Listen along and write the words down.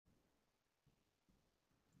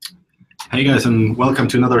Hey guys, and welcome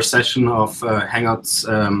to another session of Hangouts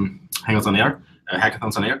on Air,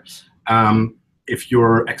 Hackathons on Air. If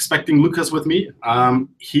you're expecting Lucas with me,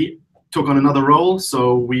 he took on another role,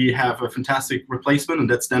 so we have a fantastic replacement, and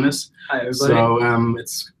that's Dennis. Hi, everybody. So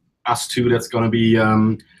it's us two that's going to be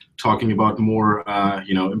talking about more,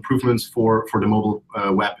 improvements for the mobile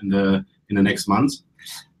web in the next months.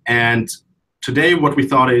 And today, what we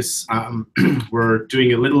thought is we're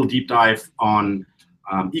doing a little deep dive on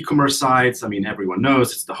e-commerce sites. I mean, everyone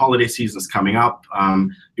knows it's the holiday season is coming up.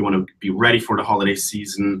 You want to be ready for the holiday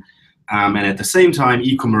season. And at the same time,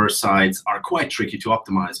 e-commerce sites are quite tricky to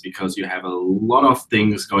optimize because you have a lot of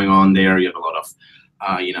things going on there. You have a lot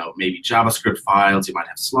of, maybe JavaScript files. You might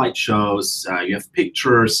have slideshows. You have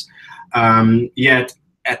pictures. Yet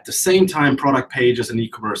at the same time, product pages and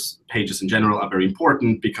e-commerce pages in general are very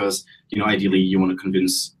important because, ideally you want to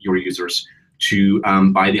convince your users to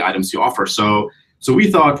buy the items you offer. So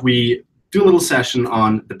we thought we do a little session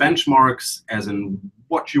on the benchmarks, as in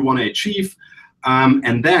what you want to achieve.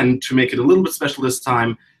 And then to make it a little bit special this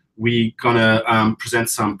time, we're gonna present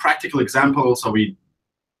some practical examples. So we,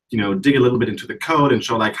 dig a little bit into the code and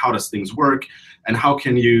show like how does things work and how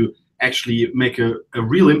can you actually make a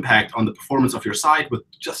real impact on the performance of your site with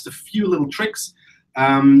just a few little tricks.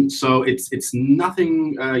 So it's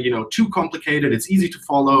nothing too complicated. It's easy to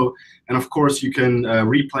follow, and of course you can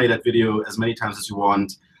replay that video as many times as you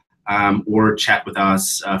want, or chat with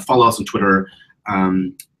us, follow us on Twitter.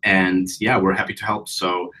 And yeah, we're happy to help.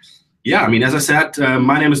 So yeah, I mean, as I said,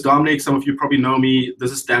 my name is Dominic. Some of you probably know me.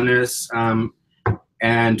 This is Dennis.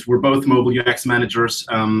 And we're both mobile UX managers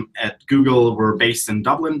at Google. We're based in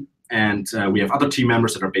Dublin, and we have other team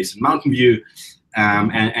members that are based in Mountain View.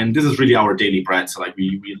 And this is really our daily bread. So like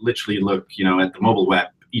we literally look, at the mobile web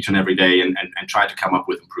each and every day and try to come up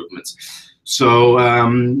with improvements. So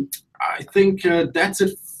I think that's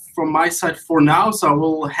it from my side for now. So I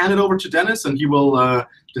will hand it over to Dennis, and he will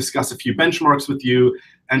discuss a few benchmarks with you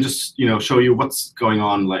and just show you what's going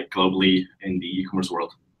on like globally in the e-commerce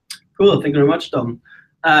world. Cool, thank you very much, Dom.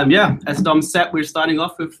 Yeah, as Dom said, we're starting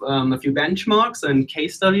off with a few benchmarks and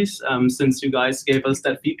case studies since you guys gave us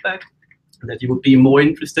that feedback that you would be more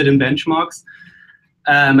interested in benchmarks,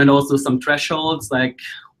 and also some thresholds like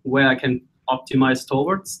where I can optimize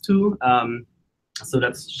towards to. So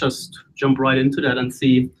let's just jump right into that and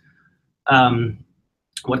see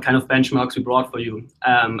what kind of benchmarks we brought for you.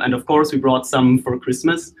 And of course, we brought some for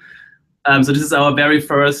Christmas. So this is our very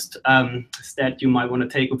first stat you might want to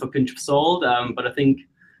take with a pinch of salt, but I think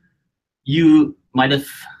you might have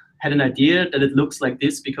had an idea that it looks like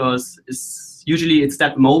this because usually it's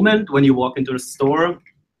that moment when you walk into a store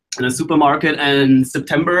in a supermarket in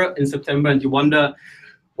September, and you wonder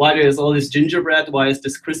why there's all this gingerbread, why is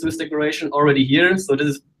this Christmas decoration already here? So this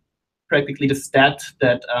is practically the stat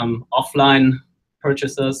that offline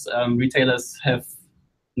purchasers, retailers have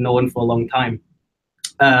known for a long time.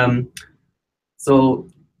 So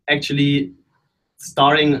actually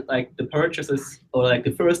starting like the purchases or like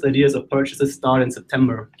the first ideas of purchases start in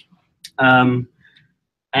September.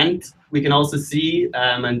 And we can also see,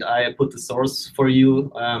 and I put the source for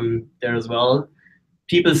you there as well,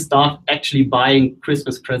 people start actually buying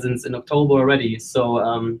Christmas presents in October already.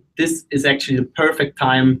 So this is actually the perfect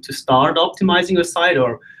time to start optimizing your site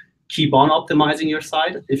or keep on optimizing your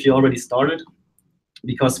site if you already started,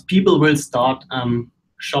 because people will start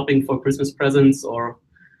shopping for Christmas presents or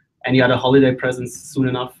any other holiday presents soon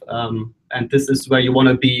enough. And this is where you want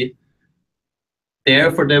to be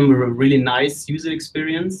there for them with a really nice user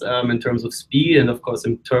experience in terms of speed, and of course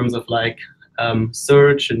in terms of like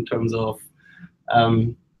search, in terms of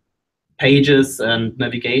pages and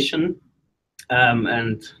navigation.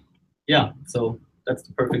 And yeah, so that's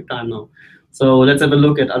the perfect time now. So let's have a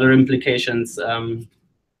look at other implications.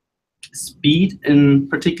 Speed in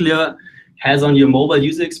particular has on your mobile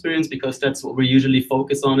user experience, because that's what we usually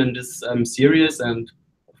focus on in this series, and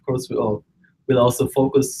of course we'll also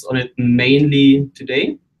focus on it mainly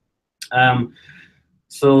today.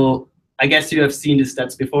 So I guess you have seen these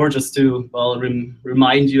stats before. Just to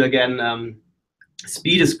remind you again,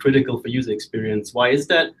 speed is critical for user experience. Why is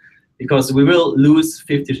that? Because we will lose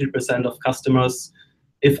 53% of customers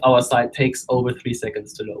if our site takes over 3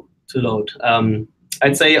 seconds to load.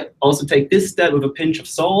 I'd say also take this stat with a pinch of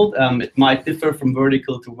salt. It might differ from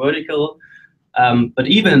vertical to vertical, but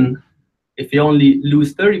even if you only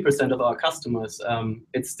lose 30% of our customers,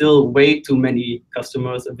 it's still way too many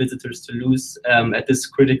customers and visitors to lose at this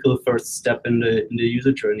critical first step in the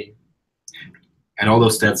user journey. And all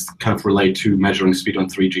those stats kind of relate to measuring speed on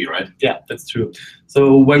 3G, right? Yeah, that's true.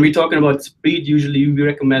 So when we're talking about speed, usually we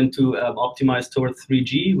recommend to optimize towards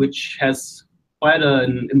 3G, which has quite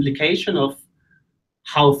an implication of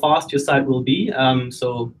how fast your site will be.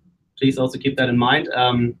 So please also keep that in mind.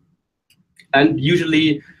 And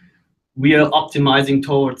usually we are optimizing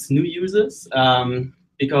towards new users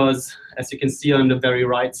because, as you can see on the very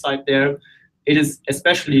right side there, it is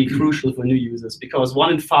especially crucial for new users because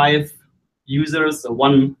 1 in 5 users, or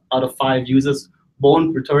 1 out of 5 users,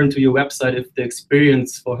 won't return to your website if the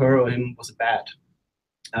experience for her or him was bad.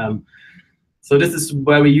 So this is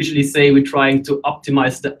where we usually say we're trying to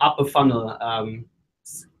optimize the upper funnel,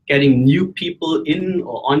 getting new people in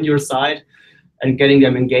or on your site and getting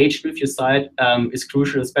them engaged with your site is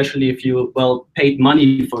crucial, especially if you, well, paid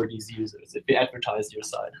money for these users, if you advertise your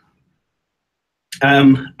site.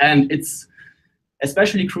 And it's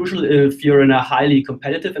especially crucial if you're in a highly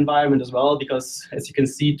competitive environment as well, because as you can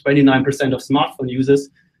see, 29% of smartphone users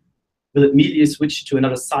will immediately switch to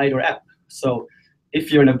another site or app. So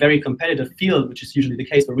if you're in a very competitive field, which is usually the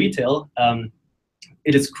case for retail,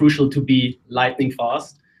 it is crucial to be lightning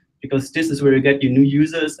fast, because this is where you get your new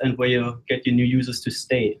users and where you get your new users to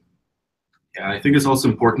stay. Yeah, I think it's also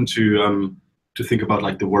important to think about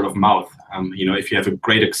like the word of mouth. You know, if you have a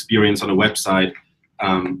great experience on a website,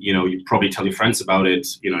 you know, you probably tell your friends about it.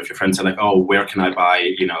 You know, if your friends are like, oh, where can I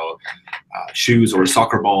buy, you know, shoes or a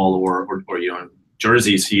soccer ball or you know,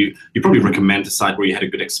 jerseys, you probably recommend a site where you had a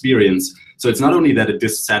good experience. So it's not only that a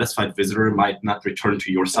dissatisfied visitor might not return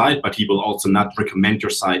to your site, but he will also not recommend your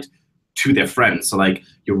site to their friends. So like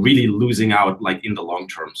you're really losing out like in the long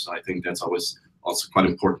term. So I think that's always also quite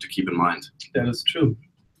important to keep in mind. That is true.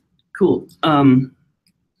 Cool.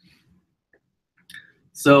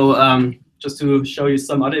 So just to show you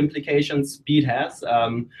some other implications speed has,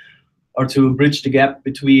 or to bridge the gap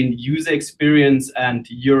between user experience and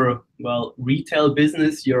your, well, retail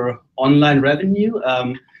business, your online revenue.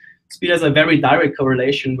 Speed has a very direct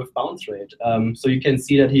correlation with bounce rate. So you can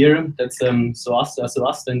see that here. That's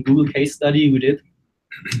Zoasta and Google case study we did.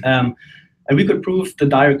 And we could prove the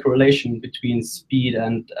direct correlation between speed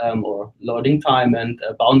and or loading time and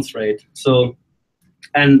bounce rate. So,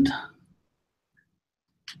 and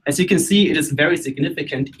as you can see, it is very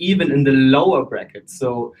significant even in the lower brackets.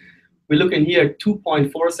 So we're looking here at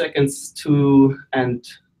 2.4 seconds to, and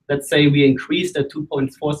let's say we increase that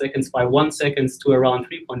 2.4 seconds by 1 second to around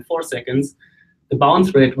 3.4 seconds, the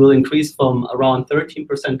bounce rate will increase from around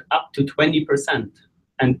 13% up to 20%.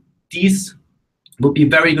 And these would be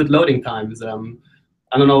very good loading times. I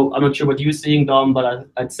don't know, I'm not sure what you're seeing, Dom, but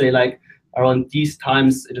I'd say like around these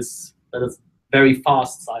times, that is very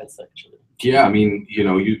fast sites actually. Yeah, I mean, you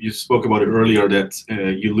know, you spoke about it earlier that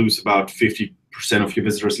you lose about 50% of your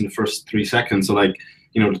visitors in the first 3 seconds. So like,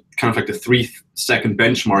 you know, kind of like the 3-second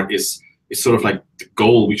benchmark is sort of like the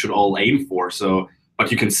goal we should all aim for. So,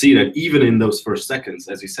 but you can see that even in those first seconds,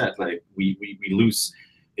 as you said, like we lose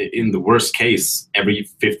in the worst case every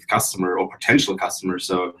 5th customer or potential customer.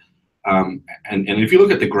 So, and if you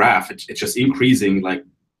look at the graph, it's just increasing like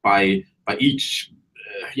by each,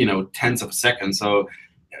 you know, tenths of a second. So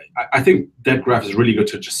I think that graph is really good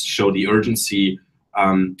to just show the urgency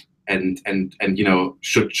and you know,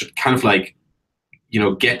 should kind of like, you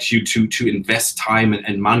know, get you to invest time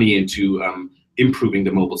and money into improving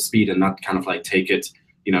the mobile speed and not kind of like take it,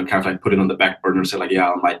 you know, kind of like put it on the back burner and say like, yeah,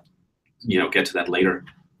 I might, you know, get to that later.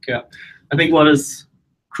 Yeah, I think what is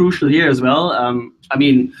crucial here as well, I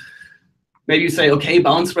mean, maybe you say, okay,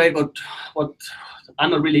 bounce rate, what I'm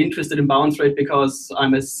not really interested in bounce rate because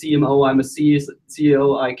I'm a CMO, I'm a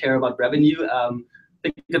CEO, I care about revenue. I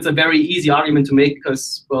think it's a very easy argument to make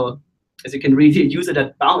because, well, as you can read here, users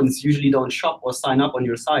that bounce usually don't shop or sign up on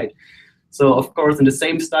your site. So of course, in the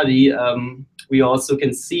same study, we also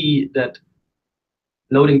can see that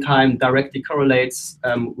loading time directly correlates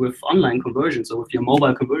with online conversions, so with your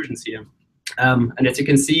mobile conversions here. And as you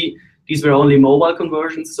can see, these were only mobile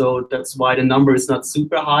conversions, so that's why the number is not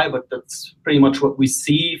super high, but that's pretty much what we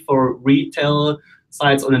see for retail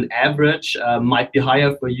sites on an average. Might be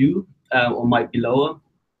higher for you or might be lower.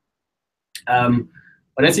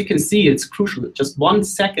 But as you can see, it's crucial. Just 1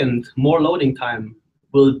 second more loading time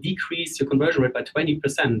will decrease your conversion rate by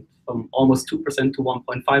 20%, from almost 2% to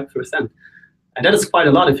 1.5%. And that is quite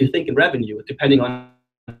a lot if you think in revenue. Depending on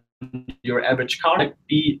your average car, it could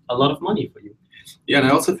be a lot of money for you. Yeah, and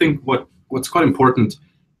I also think what's quite important,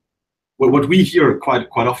 what we hear quite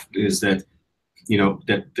often is that, you know,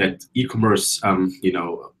 that e-commerce, you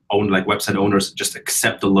know, like website owners just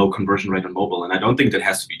accept the low conversion rate on mobile, and I don't think that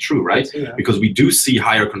has to be true, right? Yeah. Because we do see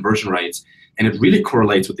higher conversion rates, and it really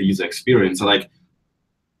correlates with the user experience. So like,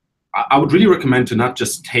 I would really recommend to not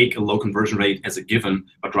just take a low conversion rate as a given,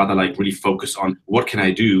 but rather like really focus on what can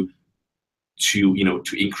I do to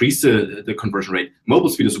increase the conversion rate. Mobile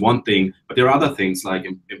speed is one thing, but there are other things like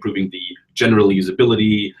improving the general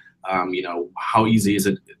usability. How easy is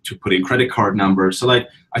it to put in credit card numbers? So like,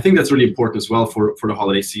 I think that's really important as well for the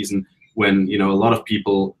holiday season, when a lot of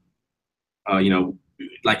people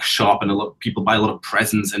like shop, and a lot of people buy a lot of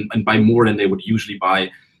presents and buy more than they would usually buy,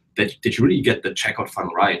 that you really get the checkout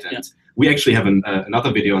funnel right. And we actually have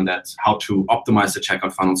another video on that, how to optimize the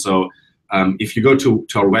checkout funnel. So if you go to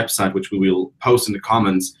our website, which we will post in the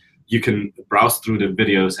comments, you can browse through the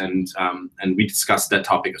videos, and we discuss that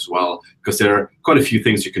topic as well, because there are quite a few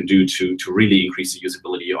things you can do to really increase the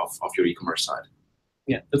usability of your e-commerce site.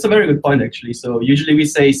 Yeah, that's a very good point, actually. So usually we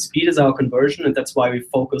say speed is our conversion, and that's why we're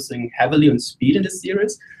focusing heavily on speed in this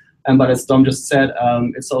series. But as Dom just said,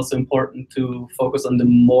 it's also important to focus on the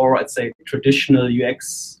more, I'd say, traditional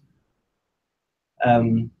UX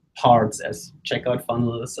parts, as checkout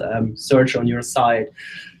funnels, search on your site,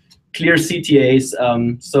 clear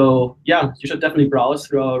CTAs. So yeah, you should definitely browse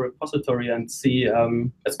through our repository and see,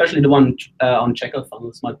 especially the one on checkout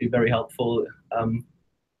funnels might be very helpful.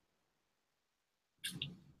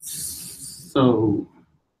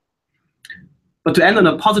 But to end on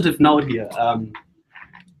a positive note here,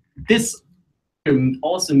 this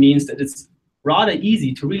also means that it's rather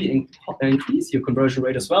easy to really increase your conversion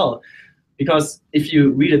rate as well. Because if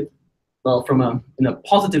you read it well in a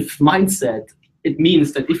positive mindset, it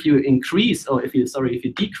means that if you increase, or if you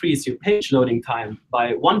decrease your page loading time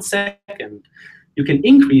by 1 second, you can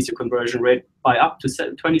increase your conversion rate by up to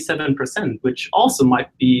 27%, which also might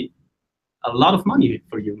be a lot of money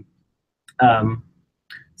for you. To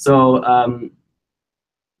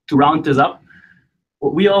round this up,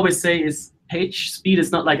 what we always say is page speed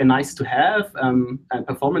is not like a nice to have, and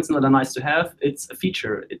performance not a nice to have. It's a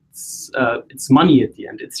feature. It's money at the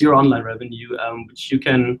end. It's your online revenue, which you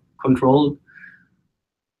can control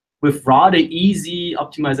with rather easy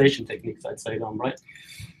optimization techniques, I'd say, Dom, right?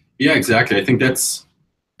 Yeah, exactly. I think that's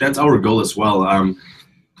our goal as well.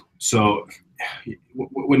 So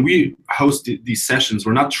when we host these sessions,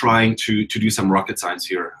 we're not trying to do some rocket science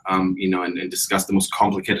here, and discuss the most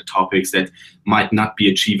complicated topics that might not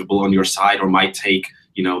be achievable on your site, or might take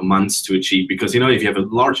months to achieve. Because if you have a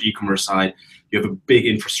large e-commerce site, you have a big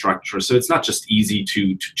infrastructure, so it's not just easy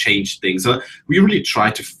to change things. So we really try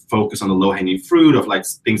to focus on the low-hanging fruit of like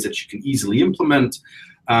things that you can easily implement,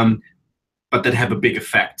 but that have a big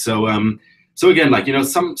effect. So again, like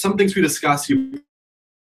some things we discuss, you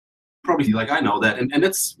probably like, I know that, and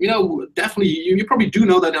that's definitely you probably do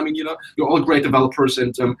know that. I mean, you're all great developers,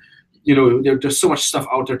 and there's so much stuff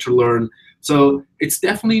out there to learn. So it's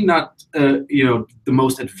definitely not the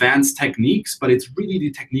most advanced techniques, but it's really the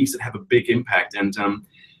techniques that have a big impact. And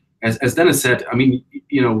as Dennis said, I mean,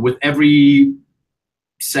 with every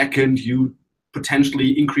second you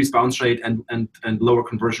potentially increase bounce rate and lower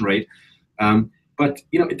conversion rate. But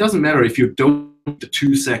it doesn't matter if you don't the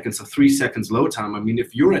 2 seconds or 3 seconds load time. I mean,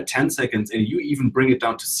 if you're at 10 seconds and you even bring it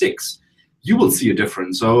down to 6, you will see a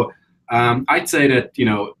difference. So I'd say that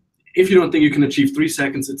if you don't think you can achieve 3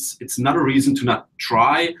 seconds, it's not a reason to not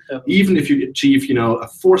try. Even if you achieve a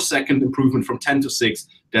 4-second improvement from 10 to 6,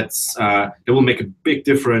 that will make a big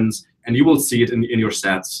difference, and you will see it in your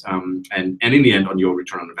stats, and in the end on your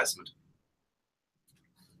return on investment.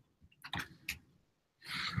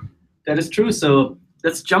 That is true. So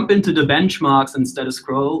let's jump into the benchmarks and status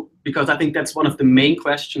quo, because I think that's one of the main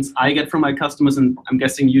questions I get from my customers, and I'm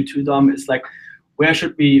guessing you too, Dom, is like, where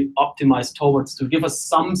should we optimize towards? To give us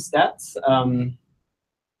some stats,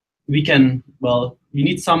 we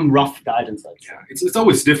need some rough guidance. Yeah, it's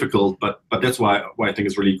always difficult, but that's why I think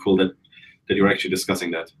it's really cool that you're actually discussing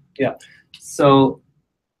that. Yeah. So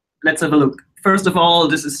let's have a look. First of all,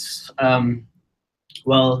 this is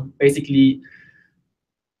basically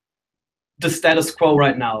the status quo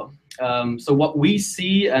right now. So what we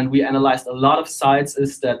see, and we analyzed a lot of sites,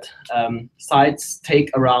 is that sites take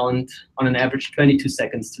around, on an average, 22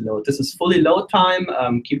 seconds to load. This is fully load time.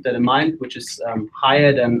 Keep that in mind, which is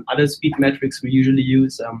higher than other speed metrics we usually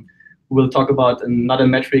use. We'll talk about another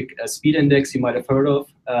metric, a speed index you might have heard of,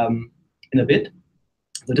 in a bit.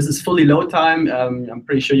 So this is fully load time. I'm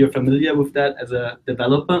pretty sure you're familiar with that as a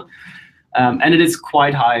developer. And it is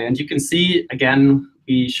quite high. And you can see, again,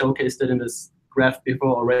 we showcased it in this graph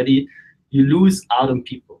before already, you lose out on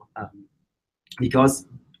people, because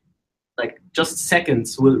like just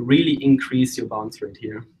seconds will really increase your bounce rate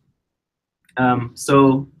here.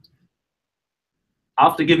 So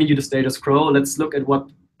after giving you the status quo, let's look at what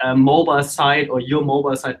a mobile site or your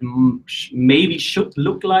mobile site maybe should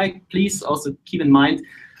look like. Please also keep in mind,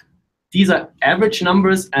 these are average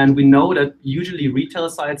numbers, and we know that usually retail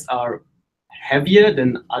sites are heavier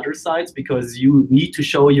than other sites because you need to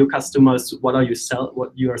show your customers what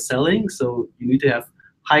you are selling. So you need to have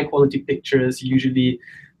high quality pictures. You usually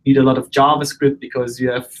need a lot of JavaScript because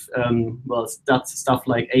you have well, stuff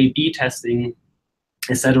like A/B testing,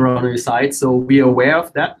 etc. on your site. So we are aware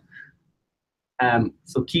of that.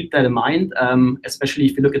 So keep that in mind, especially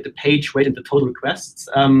if you look at the page weight and the total requests.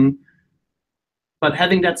 But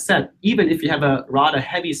having that said, even if you have a rather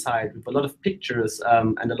heavy site with a lot of pictures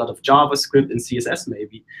and a lot of JavaScript and CSS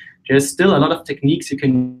maybe, there's still a lot of techniques you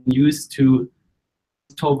can use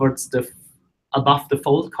towards the above the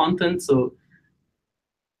fold content. So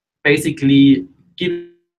basically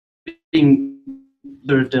giving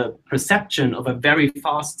the perception of a very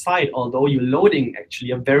fast site, although you're loading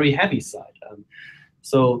actually a very heavy site.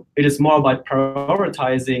 So it is more about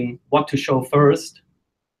prioritizing what to show first,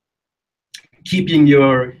 keeping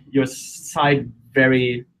your site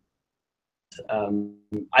very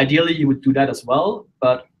ideally you would do that as well,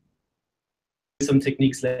 but some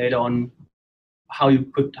techniques later on how you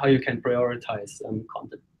can prioritize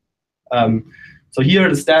content. So here are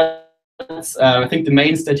the stats. I think the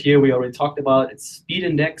main stat here we already talked about. It's speed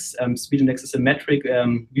index. Speed index is a metric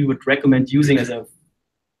we would recommend using as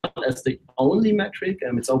the only metric.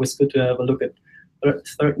 It's always good to have a look at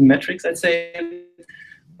certain metrics, I'd say.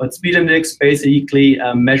 But speed index basically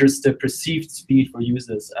measures the perceived speed for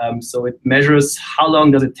users. So it measures how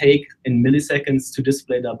long does it take in milliseconds to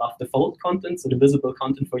display the above the fold content, so the visible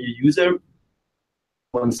content for your user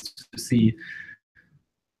wants to see.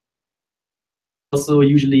 Also,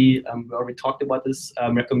 usually we already talked about this,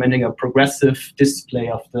 recommending a progressive display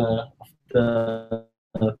of the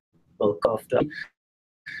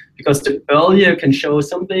because the earlier can show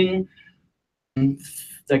something,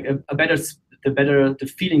 like the better the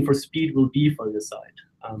feeling for speed will be for your site.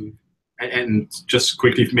 And just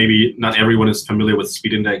quickly, maybe not everyone is familiar with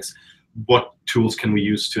speed index. What tools can we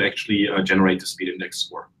use to actually generate the speed index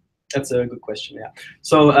score? That's a good question, yeah.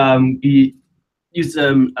 So we use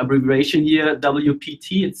abbreviation here,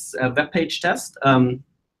 WPT. It's a web page test.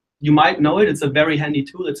 You might know it. It's a very handy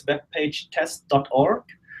tool. It's webpagetest.org.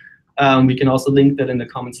 We can also link that in the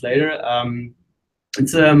comments later.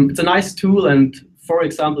 It's a nice tool, and for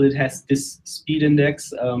example, it has this speed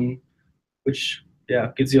index, which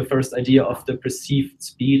gives you a first idea of the perceived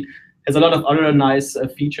speed. Has a lot of other nice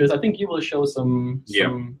features. I think you will show some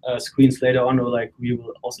screens later on, or like we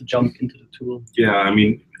will also jump into the tool. Yeah, I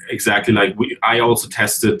mean, exactly. Like I also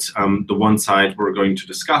tested the one site we're going to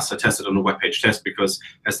discuss. I tested on a web page test because,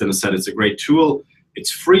 as Dennis said, it's a great tool. It's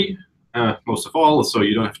free, most of all, so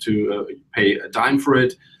you don't have to pay a dime for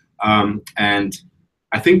it. And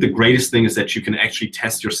I think the greatest thing is that you can actually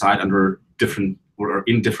test your site under different or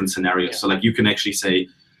in different scenarios. Yeah. So like you can actually say,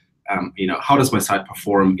 you know, how does my site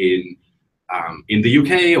perform in the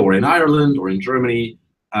UK or in Ireland or in Germany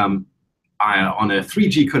on a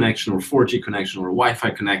 3G connection or 4G connection or a Wi-Fi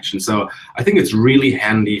connection. So I think it's really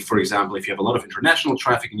handy, for example, if you have a lot of international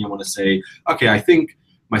traffic and you want to say, okay, I think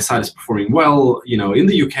my site is performing well, you know, in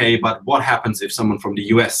the UK, but what happens if someone from the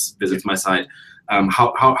US visits my site?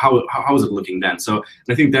 How is it looking then? So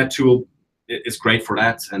I think that tool is great for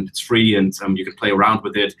that, and it's free, and you can play around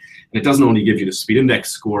with it. And it doesn't only give you the speed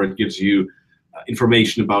index score, it gives you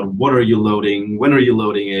information about what are you loading, when are you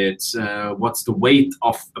loading it, what's the weight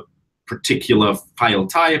of a particular file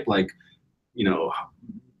type, like, you know,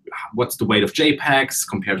 what's the weight of JPEGs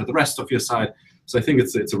compared to the rest of your site. So I think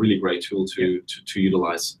it's a really great tool to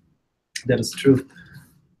utilize. That is true.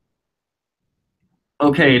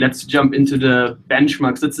 Okay, let's jump into the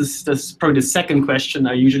benchmarks. That's probably the second question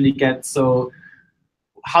I usually get. So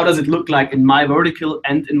how does it look like in my vertical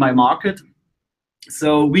and in my market?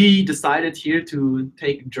 So we decided here to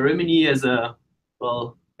take Germany as a,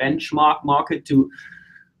 well, benchmark market to,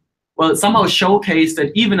 well, somehow showcase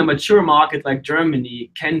that even a mature market like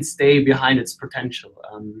Germany can stay behind its potential.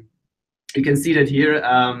 You can see that here.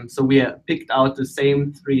 So we have picked out the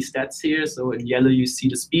same three stats here. So in yellow, you see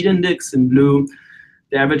the speed index, in blue,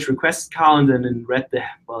 the average request count, and in red, the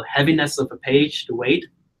heaviness of a page, the weight.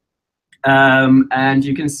 And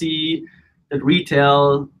you can see that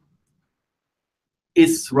retail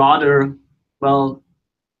is rather, well,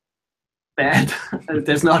 bad.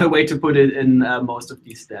 There's not a way to put it in most of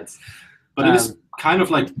these stats. But it is kind of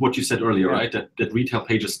like what you said earlier, right? That retail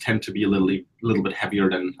pages tend to be a little bit heavier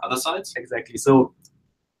than other sites. Exactly. So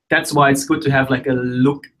that's why it's good to have like a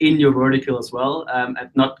look in your vertical as well, and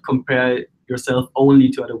not compare yourself only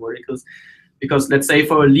to other verticals. Because let's say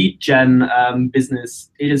for a lead gen business,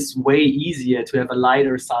 it is way easier to have a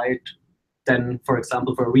lighter site than, for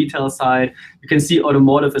example, for a retail site. You can see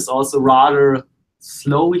automotive is also rather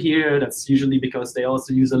slow here. That's usually because they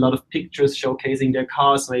also use a lot of pictures showcasing their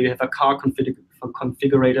cars. Maybe you have a car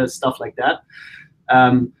configurator, stuff like that.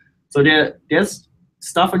 So there's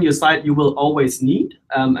stuff on your site you will always need,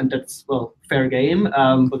 and that's, well, fair game.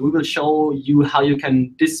 But we will show you how you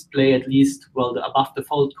can display at least, well, the above the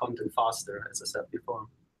fold content faster, as I said before.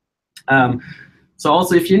 So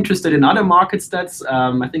also, if you're interested in other market stats,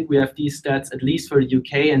 I think we have these stats at least for the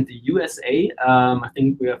UK and the USA. I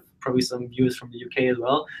think we have probably some viewers from the UK as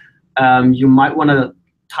well. You might want to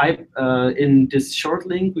type in this short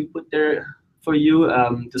link we put there for you.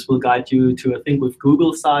 This will guide you to, I think, with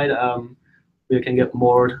Google side, where you can get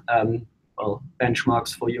more well,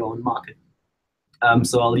 benchmarks for your own market.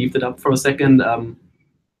 So I'll leave that up for a second.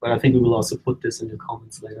 But I think we will also put this in the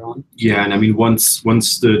comments later on. Yeah, and I mean, once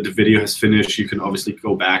the video has finished, you can obviously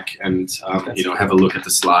go back and you know, have a look at the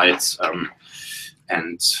slides,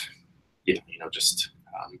 and yeah, you know, just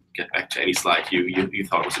get back to any slide you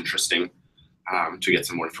thought was interesting to get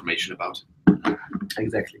some more information about.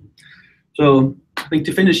 Exactly. So I think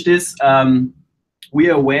to finish this, we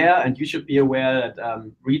are aware, and you should be aware,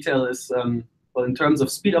 that retail is, well, in terms of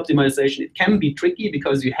speed optimization, it can be tricky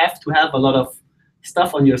because you have to have a lot of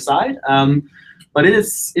stuff on your side, but it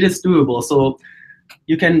is doable. So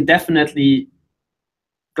you can definitely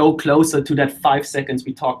go closer to that 5 seconds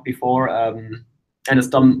we talked before, and as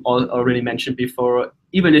Dom already mentioned before,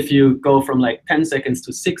 even if you go from like 10 seconds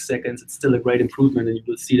to 6 seconds, it's still a great improvement, and you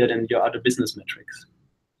will see that in your other business metrics.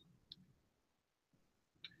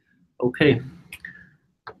 Okay.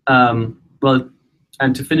 Well,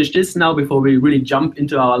 and to finish this now, before we really jump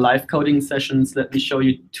into our live coding sessions, let me show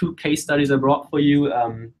you 2 case studies I brought for you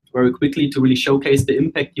very quickly to really showcase the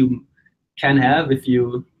impact you can have if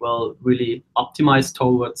you, well, really optimize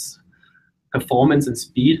towards performance and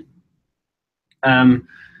speed.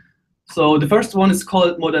 So the first one is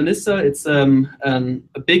called Modernissa. It's a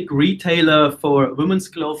big retailer for women's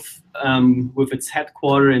clothes with its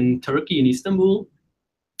headquarters in Turkey, in Istanbul.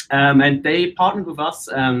 And they partnered with us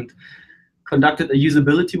and conducted a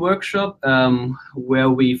usability workshop where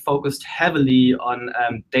we focused heavily on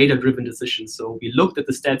data-driven decisions. So we looked at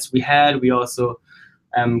the stats we had. We also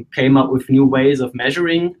came up with new ways of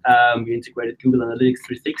measuring. We integrated Google Analytics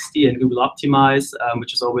 360 and Google Optimize,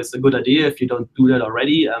 which is always a good idea. If you don't do that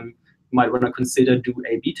already, you might want to consider do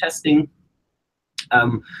A/B testing,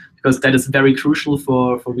 because that is very crucial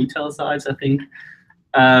for retail sites, I think.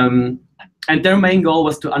 And their main goal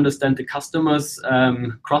was to understand the customer's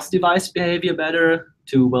cross-device behavior better,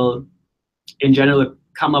 to, well, in general,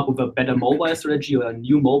 come up with a better mobile strategy or a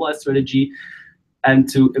new mobile strategy, and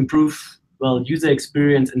to improve, well, user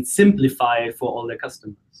experience and simplify it for all their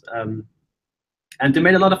customers. And they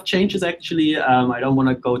made a lot of changes, actually. I don't want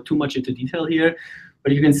to go too much into detail here,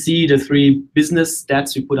 but you can see the 3 business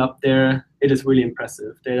stats we put up there. It is really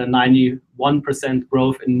impressive. They had a 91%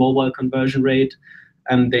 growth in mobile conversion rate.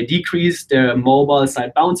 And they decreased their mobile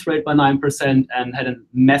side bounce rate by 9% and had a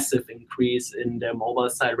massive increase in their mobile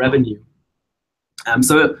side revenue.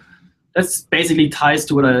 So that's basically ties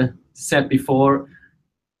to what I said before.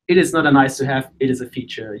 It is not a nice to have, it is a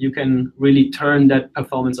feature. You can really turn that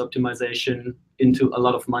performance optimization into a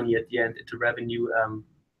lot of money at the end, into revenue,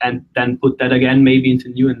 and then put that again maybe into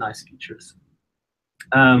new and nice features.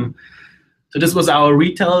 So this was our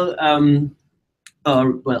retail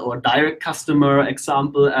or direct customer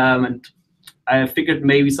example, and I figured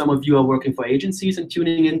maybe some of you are working for agencies and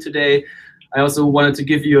tuning in today. I also wanted to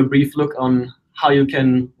give you a brief look on how you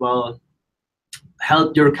can, well,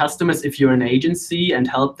 help your customers if you're an agency and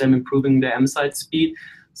help them improving their M-site speed.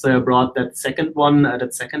 So I brought that second one,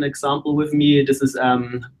 that second example with me. This is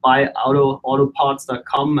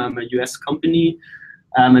buyautoparts.com, a US company,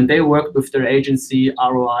 and they worked with their agency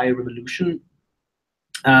ROI Revolution.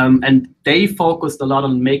 And they focused a lot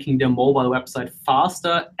on making their mobile website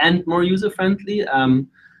faster and more user-friendly.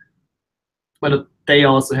 But they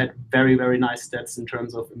also had very, very nice stats in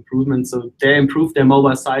terms of improvement. So they improved their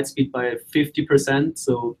mobile site speed by 50%.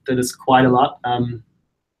 So that is quite a lot. And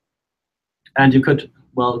you could,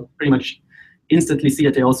 well, pretty much instantly see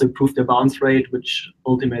that they also improved their bounce rate, which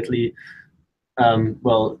ultimately,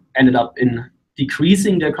 well, ended up in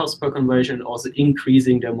decreasing their cost per conversion, also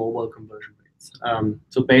increasing their mobile conversion rates.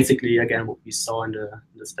 So basically, again, what we saw in the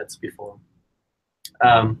stats before.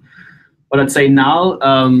 But I'd say now,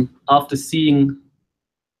 after seeing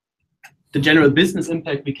the general business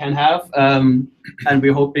impact we can have, and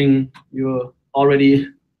we're hoping you're already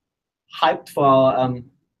hyped for our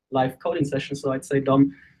live coding session. So I'd say,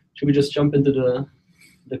 Dom, should we just jump into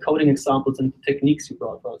the coding examples and techniques you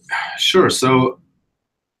brought us? Sure. So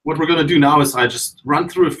what we're going to do now is I just run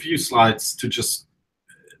through a few slides to just,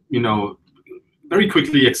 you know, very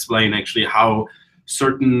quickly explain actually how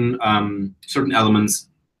certain certain elements,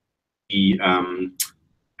 the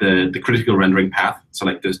critical rendering path, so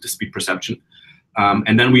like the speed perception,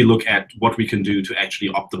 and then we look at what we can do to actually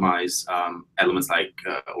optimize elements like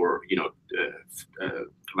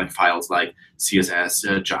like files like CSS,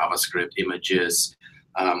 JavaScript, images.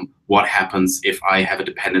 What happens if I have a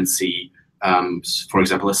dependency, for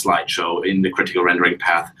example, a slideshow in the critical rendering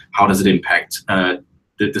path? How does it impact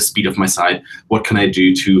the speed of my site? What can I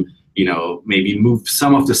do to maybe move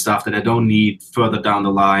some of the stuff that I don't need further down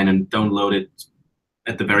the line and don't load it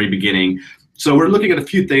at the very beginning? So we're looking at a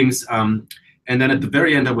few things. And then at the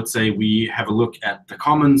very end, I would say we have a look at the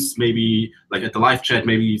comments, maybe like at the live chat.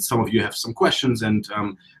 Maybe some of you have some questions, and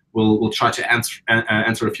we'll try to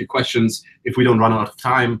answer a few questions if we don't run out of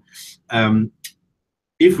time.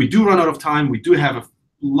 If we do run out of time, we do have a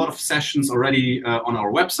lot of sessions already on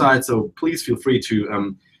our website, so please feel free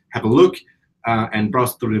to have a look and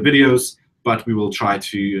browse through the videos. But we will try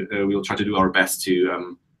to do our best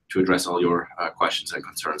to address all your questions and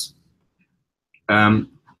concerns.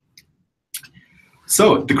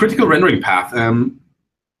 So the critical rendering path,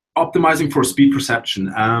 optimizing for speed perception.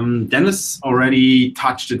 Dennis already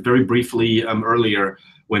touched it very briefly earlier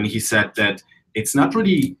when he said that it's not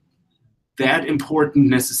really that important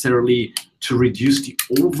necessarily to reduce the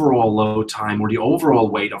overall load time or the overall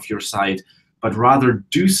weight of your site, but rather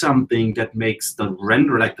do something that makes the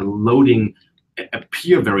render, like the loading,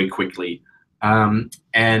 appear very quickly.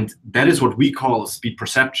 And that is what we call speed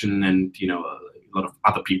perception, and a lot of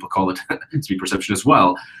other people call it speed perception as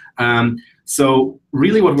well. So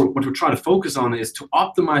really what we're trying to focus on is to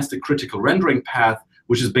optimize the critical rendering path,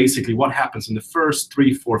 which is basically what happens in the first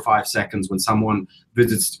 3, 4, 5 seconds when someone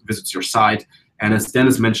visits your site. And as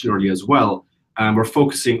Dennis mentioned earlier as well, we're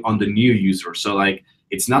focusing on the new user. So like,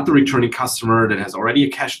 it's not the returning customer that has already a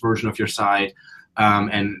cached version of your site,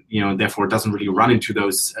 and therefore doesn't really run into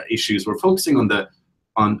those issues. We're focusing on the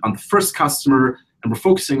first customer. And we're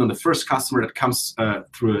focusing on the first customer that comes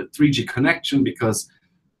through a 3G connection, because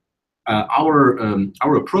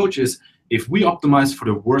our approach is, if we optimize for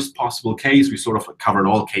the worst possible case, we sort of covered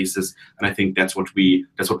all cases, and I think that's what we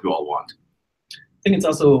all want. I think it's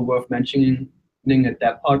also worth mentioning at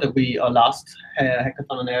that part that our last hackathon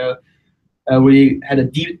on air, we had a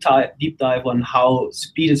deep dive on how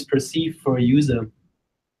speed is perceived for a user.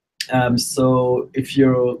 So if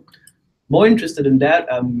you're more interested in that,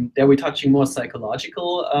 there we're touching more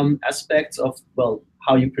psychological aspects of, well,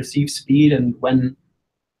 how you perceive speed and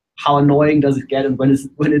how annoying does it get, and when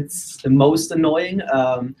it's the most annoying.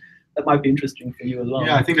 That might be interesting for you as well.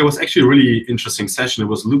 Yeah, I think that was actually a really interesting session. It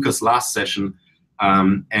was Luca's last session,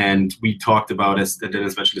 and we talked about,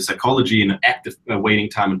 especially the psychology and active waiting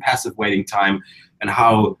time and passive waiting time, and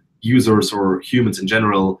how users or humans in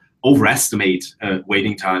general overestimate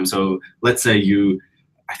waiting time. So let's say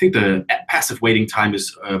I think the passive waiting time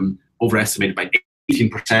is overestimated by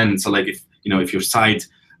 18%. So like, if your site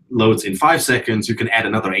loads in 5 seconds, you can add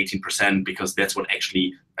another 18%, because that's what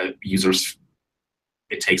actually users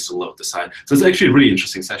it takes to load the site. So it's actually a really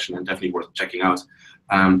interesting session and definitely worth checking out.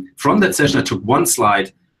 From that session, I took one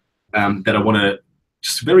slide that I want to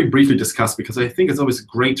just very briefly discuss, because I think it's always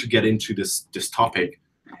great to get into this topic,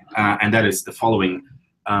 and that is the following.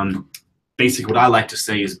 Basically, what I like to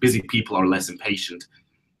say is, busy people are less impatient.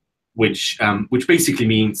 Which basically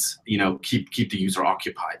means keep the user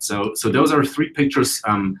occupied. So those are 3 pictures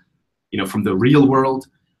from the real world.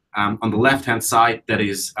 On the left-hand side, that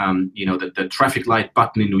is the traffic light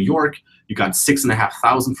button in New York. You got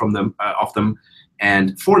 6,500 from them of them,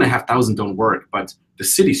 and 4,500 don't work. But the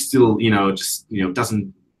city still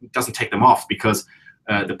doesn't take them off, because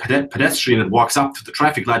the pedestrian that walks up to the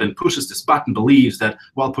traffic light and pushes this button believes that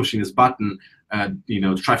while pushing this button,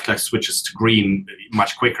 the traffic light switches to green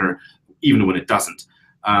much quicker, even when it doesn't.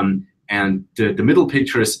 And the middle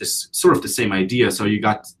picture is sort of the same idea. So you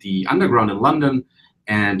got the underground in London,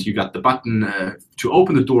 and you got the button to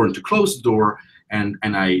open the door and to close the door. And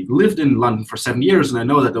I lived in London for 7 years, and I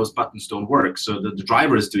know that those buttons don't work. So the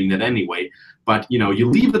driver is doing that anyway. But you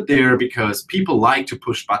leave it there because people like to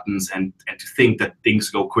push buttons and to think that things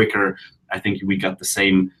go quicker. I think we got the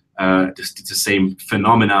same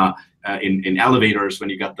phenomena in elevators when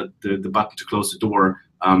you got the button to close the door,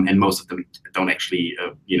 and most of them don't actually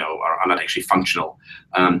are not actually functional.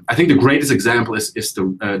 I think the greatest example is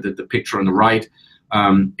the picture on the right.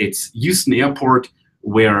 It's Houston Airport,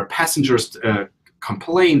 where passengers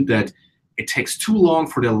complained that it takes too long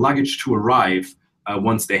for their luggage to arrive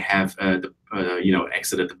once they have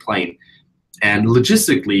exited the plane. And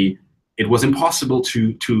logistically, it was impossible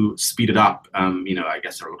to speed it up. I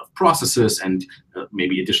guess there are a lot of processes and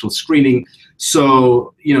maybe additional screening.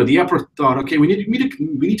 So the airport thought, okay, we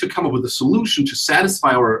need to come up with a solution to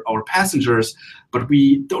satisfy our passengers, but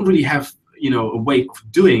we don't really have a way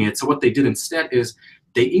of doing it. So what they did instead is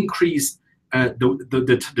they increased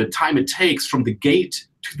the time it takes from the gate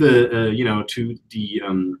to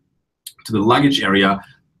the luggage area,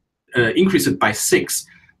 increase it by 6.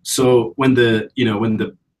 So when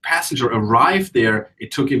the passenger arrived there,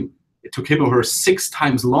 it took him or her 6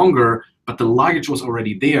 times longer, but the luggage was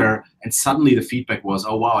already there, and suddenly the feedback was,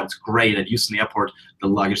 oh wow, it's great. At Houston Airport, the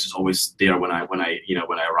luggage is always there when I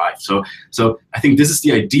arrive. So I think this is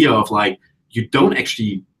the idea of, like, you don't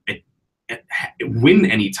actually win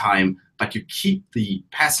any time, but you keep the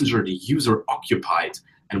passenger, the user, occupied,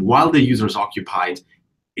 and while the user is occupied,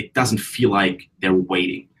 it doesn't feel like they're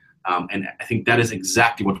waiting. And I think that is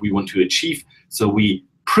exactly what we want to achieve. So we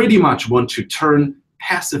pretty much want to turn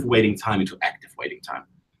passive waiting time into active waiting time.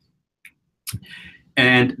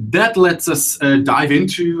 And that lets us dive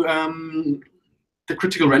into the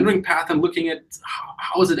critical rendering path and looking at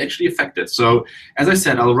how is it actually affected. So as I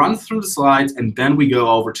said, I'll run through the slides and then we go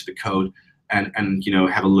over to the code and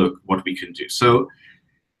have a look what we can do. So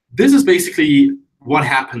this is basically what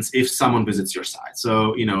happens if someone visits your site.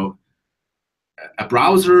 So a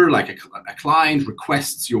browser, like a client,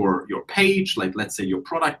 requests your page, like let's say your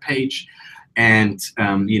product page, and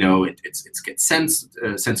it gets sent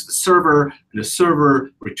to the server, and the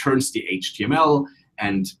server returns the HTML,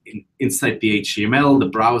 and inside the HTML, the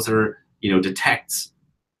browser detects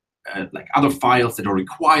like other files that are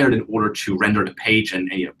required in order to render the page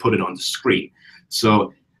and put it on the screen.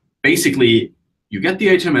 So basically, you get the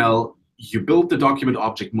HTML, you build the document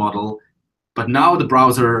object model, but now the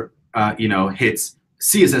browser hits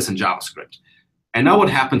CSS and JavaScript. And now what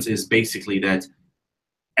happens is basically that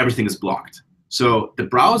everything is blocked. So the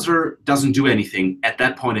browser doesn't do anything at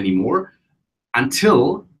that point anymore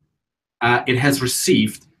until it has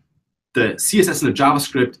received the CSS and the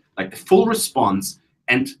JavaScript, like the full response,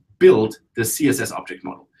 and build the CSS object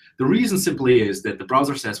model. The reason simply is that the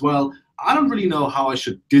browser says, well, I don't really know how I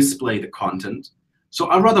should display the content, so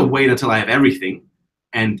I'd rather wait until I have everything.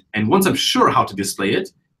 And once I'm sure how to display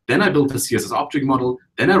it, then I build the CSS object model,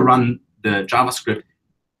 then I run the JavaScript,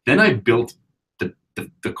 then I build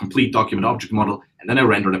the complete document object model, and then I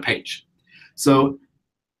render the page. So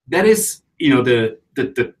that is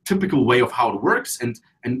the typical way of how it works,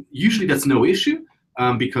 and usually that's no issue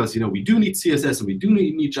because we do need CSS and we do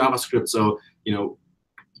need JavaScript. So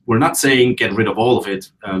we're not saying get rid of all of it.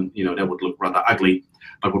 That would look rather ugly.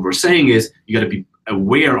 But what we're saying is you got to be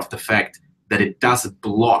aware of the fact that it does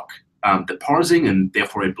block the parsing, and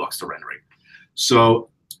therefore it blocks the rendering. So,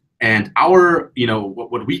 and our,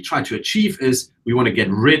 what we try to achieve is we want to get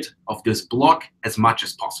rid of this block as much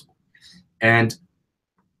as possible. And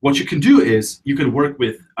what you can do is you can work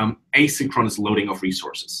with asynchronous loading of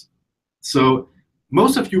resources. So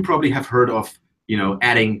most of you probably have heard of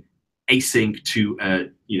adding async to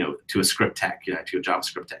a script tag, to a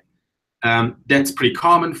JavaScript tag. That's pretty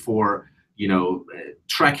common for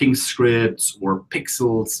tracking scripts or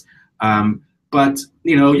pixels. But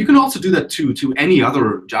you can also do that to any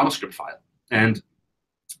other JavaScript file. And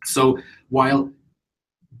so while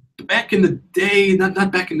back in the day,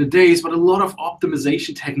 not back in the days, but a lot of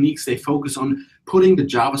optimization techniques, they focus on putting the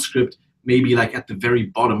JavaScript maybe like at the very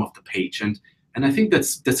bottom of the page. And I think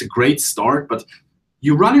that's a great start, but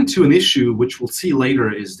you run into an issue, which we'll see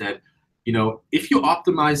later, is that if you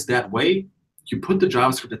optimize that way, you put the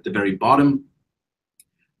JavaScript at the very bottom,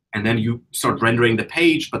 and then you start rendering the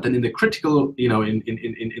page, but then in the critical,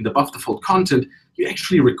 in the buff default content, you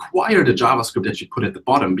actually require the JavaScript that you put at the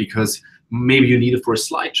bottom because maybe you need it for a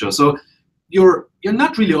slideshow. So you're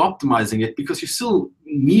not really optimizing it because you still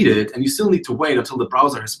need it, and you still need to wait until the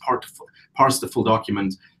browser has parsed the full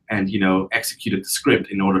document and executed the script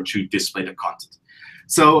in order to display the content.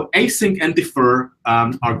 So async and defer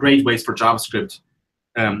are great ways for JavaScript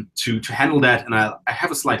to handle that, and I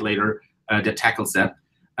have a slide later that tackles that.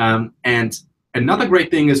 And another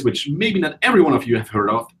great thing is, which maybe not every one of you have heard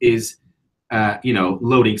of, is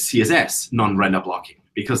loading CSS non-render blocking,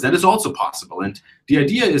 because that is also possible. And the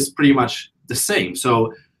idea is pretty much the same.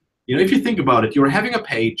 So if you think about it, you're having a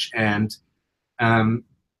page, and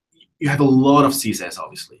you have a lot of CSS,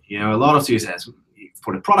 obviously. A lot of CSS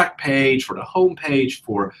for the product page, for the home page,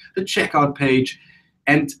 for the checkout page.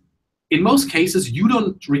 And in most cases, you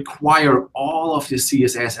don't require all of the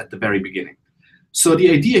CSS at the very beginning. So the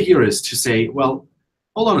idea here is to say, well,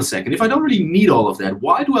 hold on a second. If I don't really need all of that,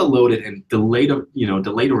 why do I load it and delay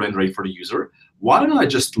the rendering for the user? Why don't I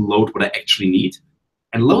just load what I actually need?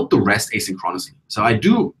 and load the rest asynchronously. So I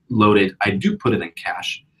do load it, I do put it in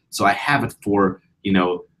cache, so I have it for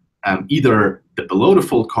either the below the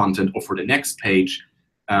fold content or for the next page,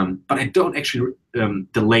 but I don't actually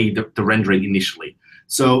delay the rendering initially.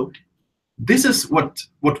 So this is what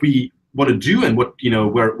we want to do, and what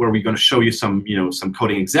where we're going to show you some some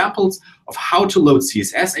coding examples of how to load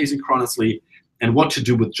CSS asynchronously, and what to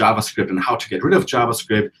do with JavaScript, and how to get rid of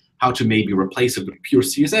JavaScript, how to maybe replace it with pure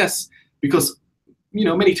CSS, because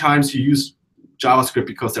many times you use JavaScript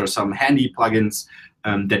because there are some handy plugins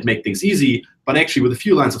that make things easy, but actually with a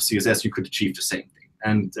few lines of CSS you could achieve the same thing.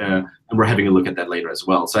 And we're having a look at that later as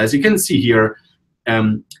well. So as you can see here,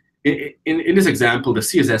 in this example, the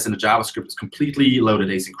CSS in the JavaScript is completely loaded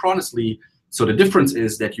asynchronously. So the difference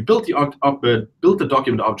is that you build the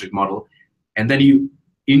document object model, and then you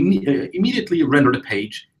immediately render the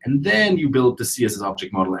page, and then you build the CSS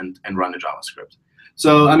object model and run the JavaScript.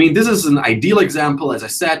 So I mean, this is an ideal example. As I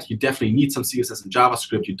said, you definitely need some CSS and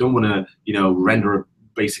JavaScript. You don't want to render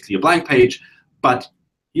basically a blank page, but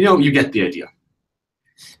you get the idea.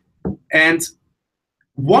 And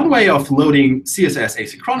one way of loading CSS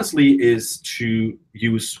asynchronously is to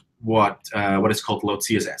use what is called load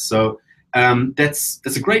CSS. So that's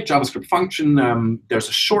a great JavaScript function. There's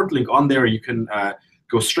a short link on there. You can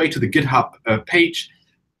go straight to the GitHub page,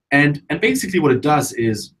 and basically what it does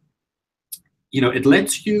is, it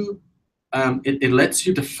lets you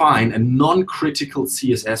define a non-critical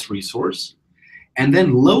CSS resource, and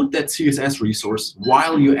then load that CSS resource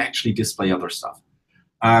while you actually display other stuff.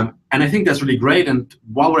 And I think that's really great. And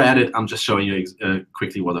while we're at it, I'm just showing you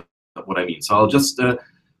quickly what I mean. So I'll just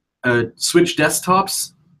switch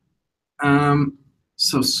desktops.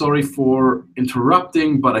 So sorry for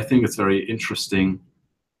interrupting, but I think it's very interesting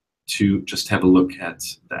to just have a look at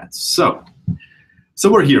that. So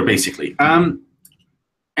we're here basically,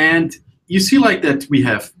 and you see like that we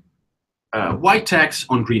have white text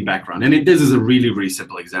on green background, and this is a really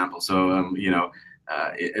simple example. So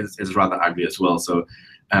it's rather ugly as well. So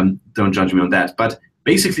don't judge me on that. But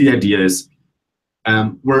basically the idea is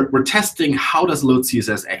we're testing how does load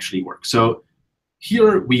CSS actually work. So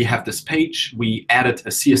here we have this page. We added a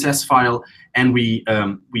CSS file, and we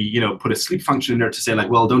put a sleep function in there to say like,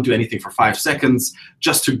 well, don't do anything for 5 seconds,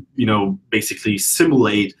 just to basically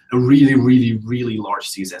simulate a really large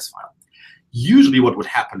CSS file. Usually, what would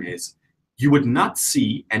happen is you would not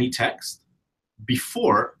see any text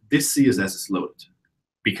before this CSS is loaded,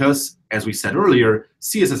 because as we said earlier,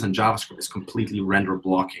 CSS in JavaScript is completely render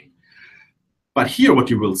blocking. But here, what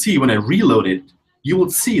you will see when I reload it, you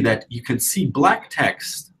will see that you can see black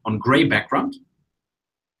text on gray background,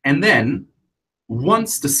 and then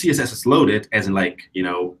once the CSS is loaded, as in like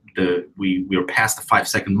we are past the 5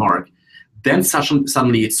 second mark, then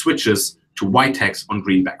suddenly it switches to white text on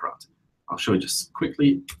green background. I'll show you just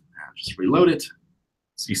quickly. I'll just reload it.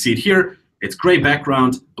 So you see it here. It's gray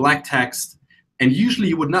background, black text, and usually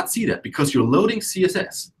you would not see that because you're loading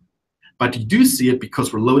CSS, but you do see it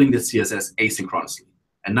because we're loading the CSS asynchronously.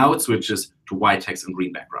 And now it switches to white text and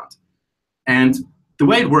green background. And the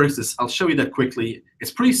way it works is, I'll show you that quickly.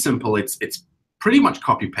 It's pretty simple. It's pretty much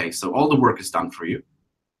copy paste. So all the work is done for you.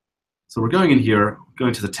 So we're going in here,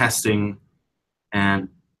 going to the testing, and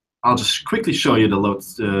I'll just quickly show you the load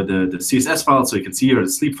the CSS file. So you can see here the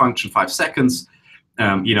sleep function, 5 seconds.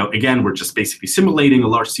 Again, we're just basically simulating a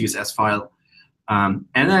large CSS file. And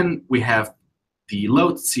then we have the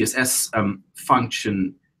load CSS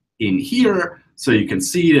function in here. So you can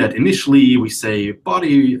see that initially we say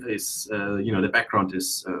body is, the background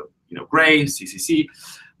is, gray, CCC.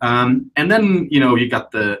 And then, you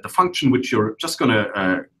got the function which you're just going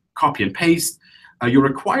to copy and paste. You're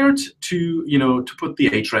required to put the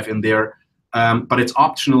href in there, but it's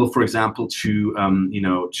optional, for example, to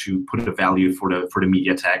put a value for the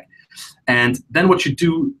media tag. And then what you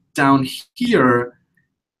do down here,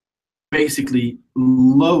 basically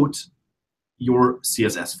load your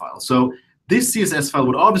CSS file. So this CSS file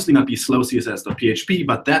would obviously not be slow css.php,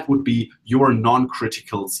 but that would be your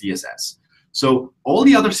non-critical CSS. So all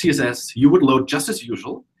the other CSS you would load just as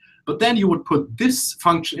usual, but then you would put this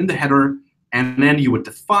function in the header, and then you would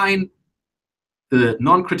define the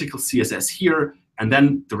non-critical CSS here, and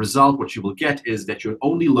then the result, what you will get is that you're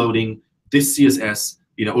only loading this CSS,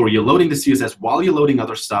 or you're loading the CSS while you're loading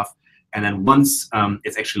other stuff, and then once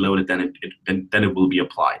it's actually loaded, then it will be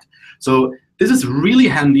applied. So this is really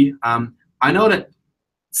handy. I know that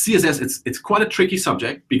CSS, it's quite a tricky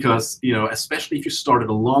subject because, especially if you started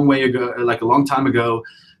a long way ago, like a long time ago,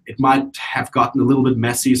 it might have gotten a little bit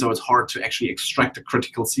messy, so it's hard to actually extract a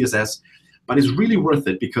critical CSS. But it's really worth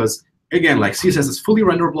it because, again, like CSS is fully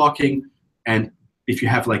render blocking, and if you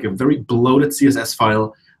have like a very bloated CSS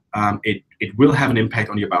file, it will have an impact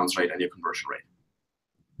on your bounce rate and your conversion rate.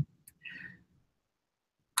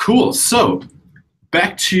 Cool. So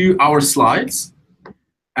back to our slides.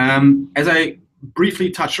 As I briefly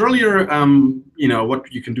touched earlier,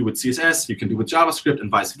 what you can do with CSS, you can do with JavaScript, and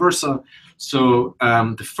vice versa. So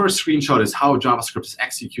the first screenshot is how JavaScript is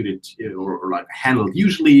executed or like handled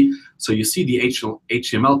usually. So you see the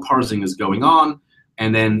HTML parsing is going on,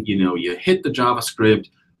 and then you hit the JavaScript,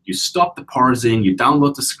 you stop the parsing, you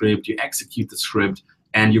download the script, you execute the script,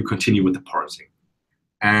 and you continue with the parsing.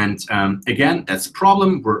 And again, that's a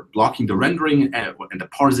problem. We're blocking the rendering and the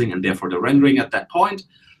parsing, and therefore the rendering at that point.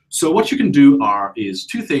 So what you can do is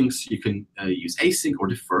two things. You can use async or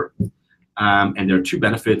defer. And there are two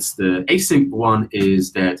benefits. The async one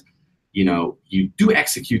is that you do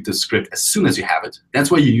execute the script as soon as you have it.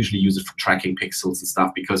 That's why you usually use it for tracking pixels and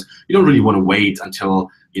stuff, because you don't really want to wait until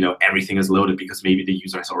everything is loaded, because maybe the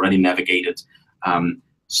user has already navigated.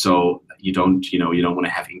 So you don't want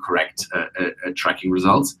to have incorrect tracking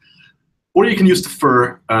results. Or you can use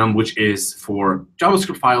defer, which is for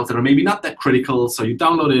JavaScript files that are maybe not that critical. So you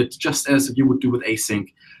download it just as you would do with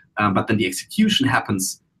async, but then the execution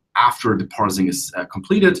happens after the parsing is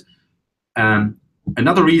completed.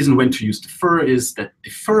 Another reason when to use defer is that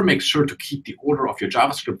defer makes sure to keep the order of your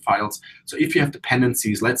JavaScript files. So if you have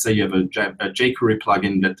dependencies, let's say you have a jQuery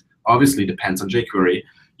plugin that obviously depends on jQuery,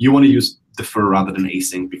 you want to use defer rather than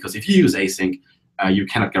async, because if you use async, you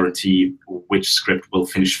cannot guarantee which script will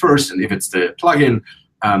finish first, and if it's the plugin,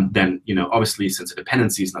 then obviously since the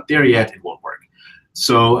dependency is not there yet, it won't work.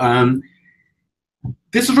 So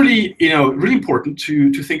this is really really important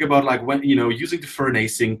to think about, like when using defer and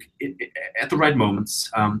async at the right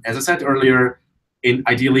moments. As I said earlier,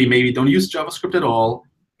 ideally maybe don't use JavaScript at all.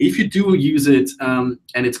 If you do use it and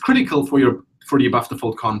it's critical for the above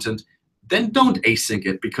default content, then don't async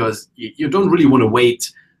it, because you don't really want to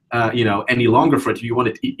wait any longer for it. You want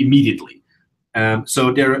it immediately.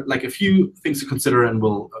 So there are like a few things to consider, and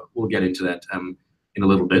we'll get into that in a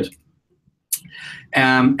little bit.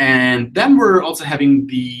 And then we're also having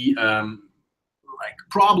the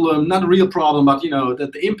problem, not a real problem, but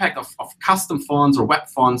the impact of custom fonts or web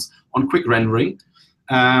fonts on quick rendering.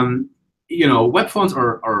 Web fonts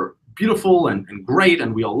are beautiful and great,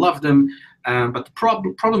 and we all love them. But the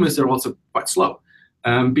problem is they're also quite slow.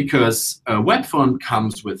 Because a web font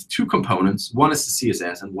comes with two components. One is the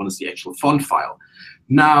CSS and one is the actual font file.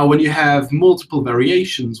 Now, when you have multiple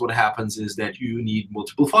variations, what happens is that you need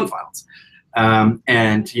multiple font files.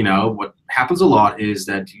 And what happens a lot is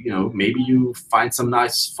that maybe you find some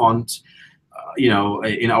nice font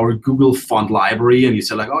in our Google font library, and you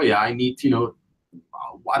say like, oh yeah, I need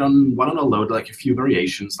why don't I load like a few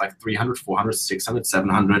variations, like 300, 400, 600,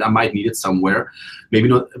 700. I might need it somewhere.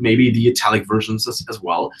 Maybe the italic versions as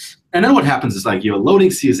well. And then what happens is like you're loading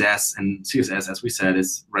CSS, and CSS, as we said,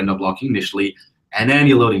 is render blocking initially. And then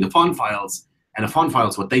you're loading the font files. And the font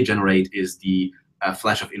files, what they generate is the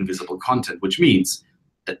flash of invisible content, which means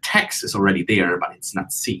the text is already there, but it's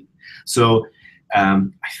not seen. So I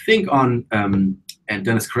think on, and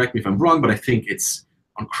Dennis, correct me if I'm wrong, but I think it's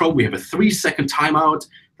on Chrome, we have a 3-second timeout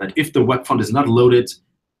that if the web font is not loaded,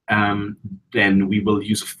 then we will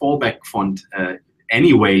use a fallback font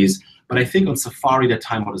anyways. But I think on Safari, that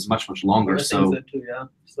timeout is much, much longer. I think so too, yeah.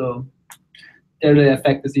 So there the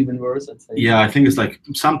effect is even worse, I'd say. Yeah, I think it's like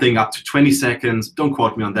something up to 20 seconds. Don't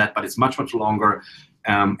quote me on that, but it's much, much longer.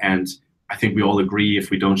 And I think we all agree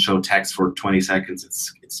if we don't show text for 20 seconds,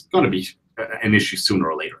 it's going to be an issue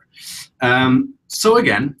sooner or later. So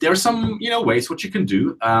again, there are some ways what you can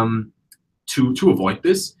do to avoid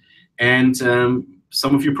this, and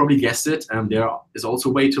some of you probably guessed it. There is also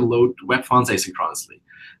a way to load web fonts asynchronously.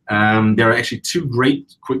 There are actually two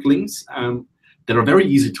great quick links that are very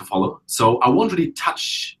easy to follow. So I won't really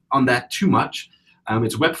touch on that too much.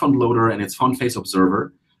 It's Web Font Loader and it's Font Face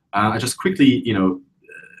Observer. I just quickly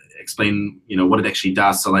explain what it actually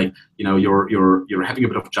does. So like you're having a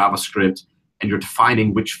bit of JavaScript, and you're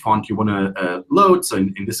defining which font you want to load. So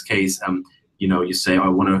in this case, you say, I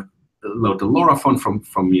want to load the Laura font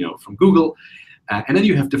from Google. And then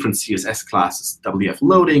you have different CSS classes, WF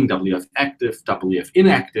loading, WF active, WF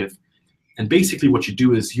inactive. And basically what you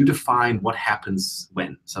do is you define what happens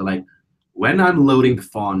when. So like when I'm loading the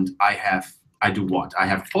font, I do what? I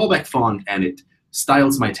have a fallback font, and it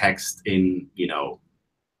styles my text in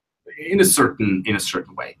a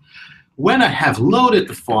certain way. When I have loaded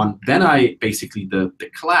the font, then I basically the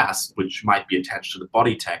class which might be attached to the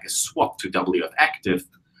body tag is swapped to WF active,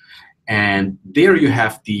 and there you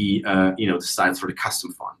have the the styles for the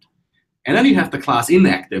custom font. And then you have the class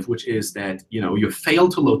inactive, which is that you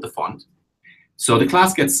failed to load the font. So the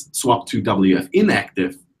class gets swapped to WF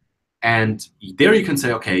inactive, and there you can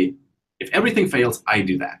say, okay, if everything fails, I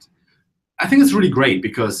do that. I think it's really great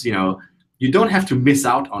because you don't have to miss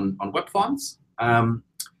out on web fonts,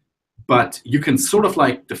 but you can sort of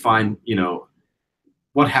like define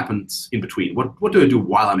what happens in between. What do I do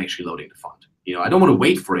while I'm actually loading the font? I don't want to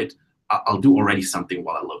wait for it. I'll do already something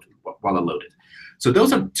while I load it. So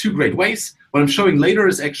those are two great ways. What I'm showing later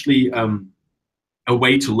is actually a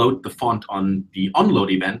way to load the font on the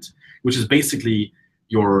onload event, which is basically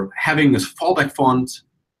you're having this fallback font,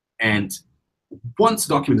 and once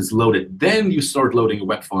the document is loaded, then you start loading your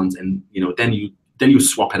web fonts, and then you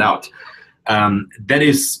swap it out. That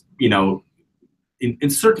is in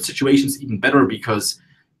certain situations even better because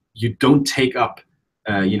you don't take up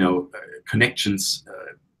connections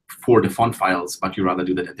for the font files, but you rather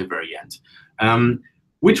do that at the very end.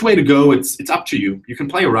 Which way to go? It's up to you. You can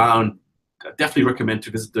play around. I definitely recommend to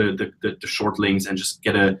visit the short links and just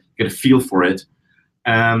get a feel for it.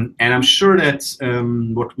 And I'm sure that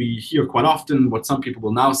what we hear quite often, what some people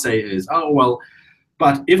will now say is, oh, well,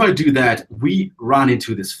 but if I do that, we run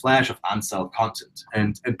into this flash of unstyled content.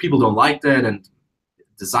 And people don't like that, and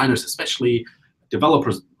designers especially,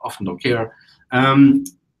 developers often don't care.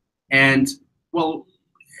 And, well,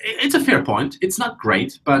 it's a fair point. It's not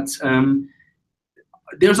great, but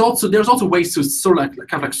there's also ways to sort of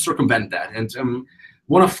kind of circumvent that. And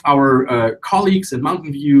one of our colleagues in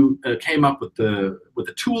Mountain View came up with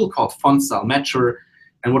a tool called Font Style Matcher.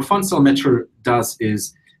 And what Font Style Matcher does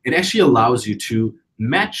is it actually allows you to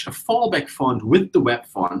match a fallback font with the web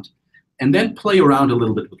font, and then play around a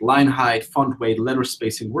little bit with line height, font weight, letter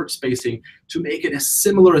spacing, word spacing, to make it as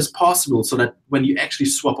similar as possible, so that when you actually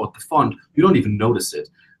swap out the font, you don't even notice it.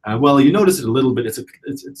 Well, you notice it a little bit.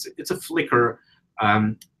 It's a flicker,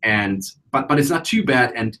 but it's not too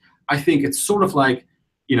bad. And I think it's sort of like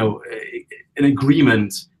an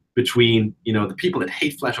agreement between the people that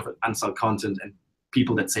hate flash of unstyled content and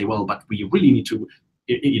people that say, well, but we really need to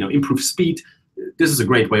improve speed. This is a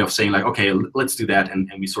great way of saying, like, okay, let's do that, and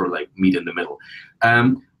we sort of like meet in the middle.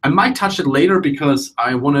 I might touch it later because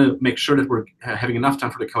I want to make sure that we're having enough time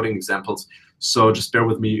for the coding examples. So just bear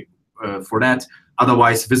with me for that.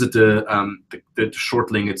 Otherwise, visit the short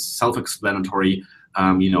link. It's self-explanatory.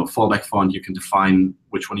 Fallback font, you can define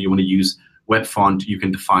which one you want to use. Web font, you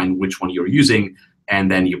can define which one you're using, and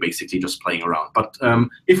then you're basically just playing around. But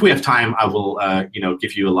if we have time, I will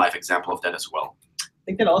give you a live example of that as well. I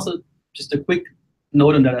think that also, just a quick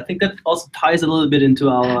note on that, I think that also ties a little bit into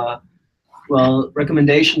our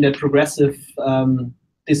recommendation that progressive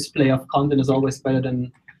display of content is always better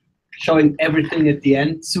than showing everything at the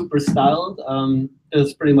end super styled.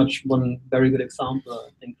 There's pretty much one very good example.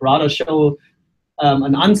 I think rather show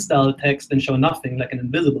an unstyled text than show nothing, like an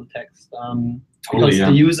invisible text. Totally, because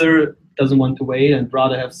the user doesn't want to wait and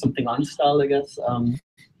rather have something unstyled, I guess.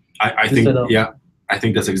 I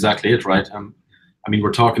think that's exactly it, right? I mean,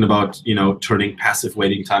 we're talking about turning passive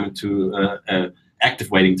waiting time into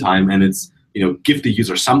active waiting time, and it's give the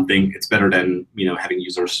user something. It's better than having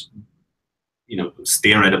users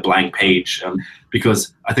stare at a blank page,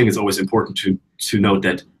 because I think it's always important to note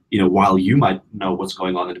that while you might know what's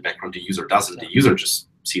going on in the background, the user doesn't. The user just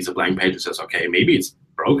sees a blank page and says, okay, maybe it's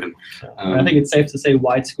broken. I think it's safe to say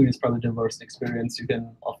widescreen is probably the worst experience you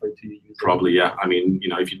can offer to your user. Probably, yeah. I mean,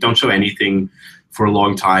 if you don't show anything for a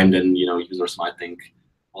long time, then users might think,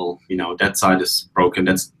 well, that side is broken.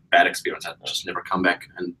 That's bad experience. I'll just never come back.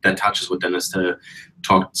 And that touches what Dennis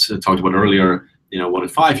talked about earlier. 1 in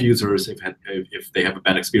 5 users, if they have a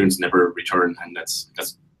bad experience, never return, and that's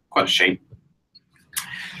quite a shame.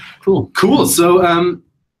 Cool. So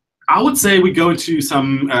I would say we go into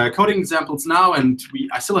some coding examples now, and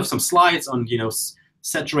I still have some slides on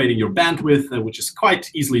saturating your bandwidth, which is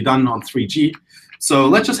quite easily done on 3G. So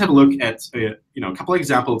let's just have a look at a couple of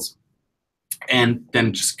examples, and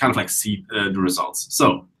then just kind of like see the results.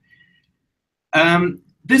 So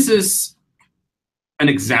this is an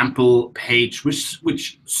example page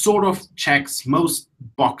which sort of checks most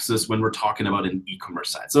boxes when we're talking about an e-commerce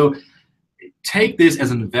site. So take this as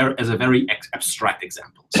a very abstract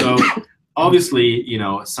example. So obviously,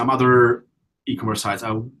 some other e-commerce sites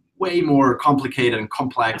are way more complicated and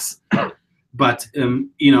complex, but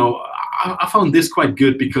I found this quite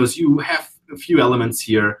good because you have a few elements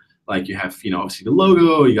here. Like you have obviously the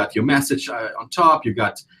logo, you got your message on top, you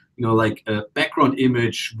got like a background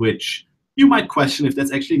image which you might question if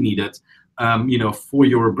that's actually needed, for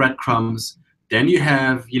your breadcrumbs. Then you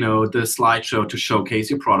have the slideshow to showcase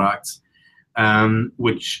your products,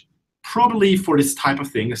 which probably for this type of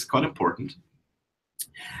thing is quite important.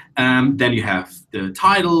 Then you have the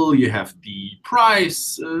title, you have the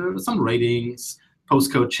price, some ratings,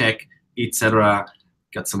 postcode check, etc.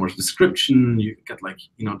 Got some more description. You got like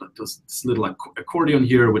this little accordion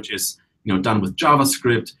here, which is done with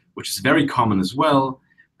JavaScript, which is very common as well.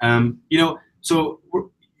 So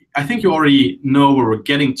I think you already know where we're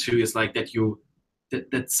getting to is like that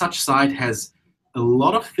such site has a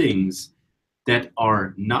lot of things that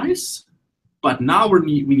are nice, but now we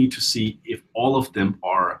need to see if all of them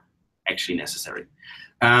are actually necessary.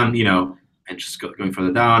 And just going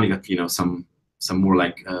further down, you got some more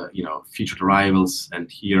like featured arrivals,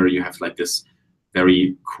 and here you have like this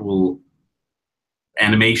very cool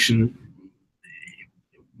animation.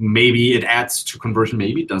 Maybe it adds to conversion,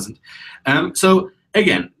 maybe it doesn't. So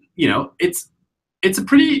again, it's a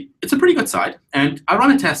pretty good site, and I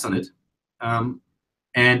run a test on it.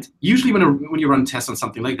 And usually when you run tests on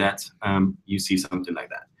something like that, you see something like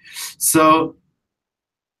that. So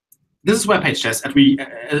this is web page test,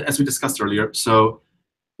 as we discussed earlier. So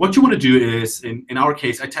what you want to do is, in our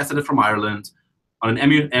case, I tested it from Ireland on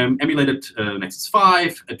an emulated Nexus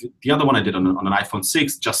 5. The other one I did on an iPhone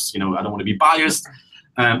 6, just I don't want to be biased.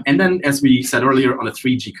 And then, as we said earlier, on a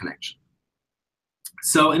 3G connection.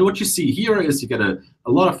 So, and what you see here is you get a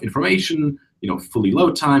lot of information, fully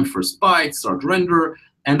load time, first byte, start render.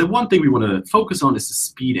 And the one thing we want to focus on is the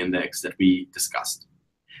speed index that we discussed.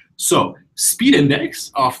 So speed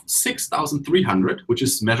index of 6,300, which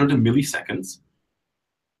is measured in milliseconds.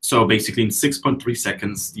 So basically in 6.3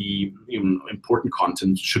 seconds, the important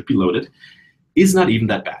content should be loaded, is not even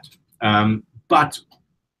that bad. But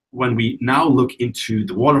when we now look into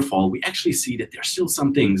the waterfall, we actually see that there are still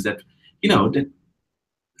some things that, that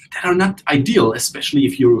are not ideal, especially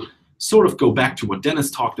if you sort of go back to what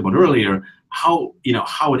Dennis talked about earlier, how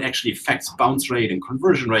it actually affects bounce rate and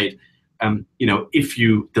conversion rate, if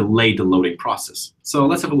you delay the loading process. So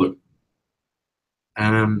let's have a look.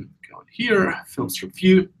 Go here, film strip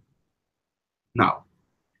view. Now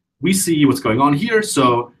we see what's going on here.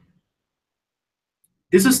 So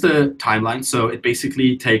this is the timeline. So it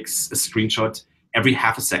basically takes a screenshot every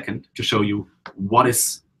half a second to show you what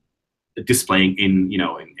is displaying in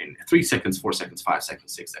 3 seconds, 4 seconds, 5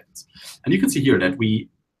 seconds, 6 seconds. And you can see here that we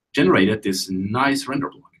generated this nice render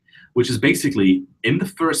block, which is basically in the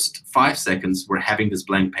first 5 seconds we're having this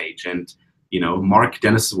blank page. And Mark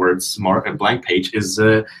Dennis' words, a blank page is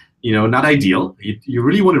not ideal. You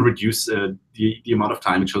really want to reduce the amount of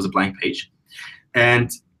time it shows a blank page.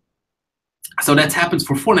 And so that happens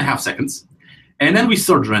for 4.5 seconds, and then we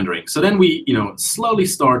start rendering. So then we slowly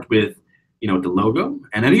start with the logo,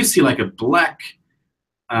 and then you see like a black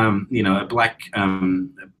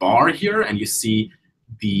bar here, and you see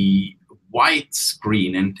the white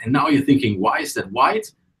screen, and now you're thinking, why is that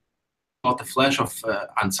white? Not the flash of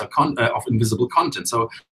invisible content. So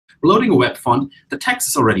we're loading a web font. The text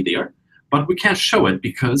is already there, but we can't show it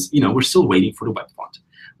because we're still waiting for the web font,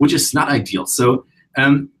 which is not ideal. So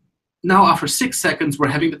now after 6 seconds, we're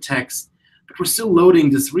having the text, but we're still loading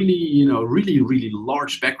this really, really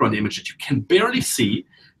large background image that you can barely see,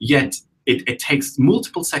 yet it takes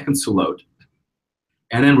multiple seconds to load.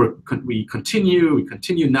 And then we continue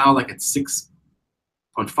now like at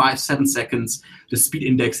 6.57 seconds. The speed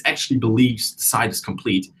index actually believes the site is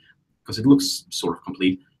complete because it looks sort of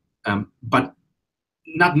complete, but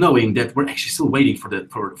not knowing that we're actually still waiting for the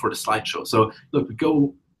slideshow. So look, we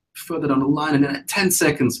go further down the line, and then at 10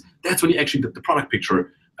 seconds, that's when actually the product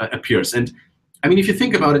picture appears. And I mean, if you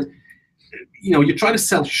think about it, you try to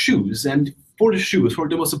sell shoes, and for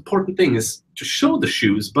the most important thing is to show the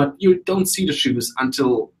shoes, but you don't see the shoes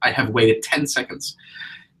until I have waited 10 seconds.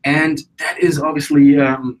 And that is obviously,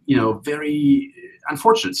 very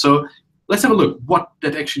unfortunate. So let's have a look what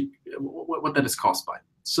that is caused by.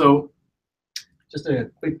 So just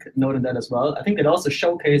a quick note on that as well. I think it also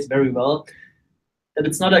showcased very well that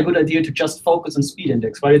it's not a good idea to just focus on speed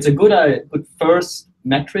index, right? It's a good first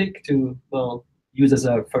metric to use as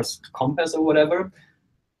a first compass or whatever,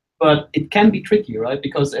 but it can be tricky, right?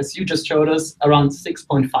 Because as you just showed us, around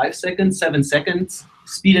 6.5 seconds, 7 seconds,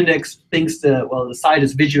 speed index thinks the site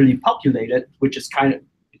is visually populated, which is kind of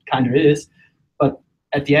is, but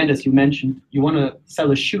at the end, as you mentioned, you want to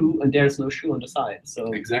sell a shoe, and there's no shoe on the site.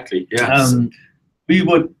 So exactly, yes. We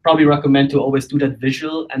would probably recommend to always do that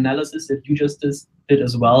visual analysis that you just did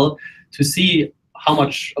as well, to see how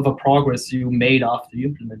much of a progress you made after you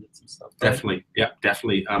implemented some stuff. Right? Definitely, yeah,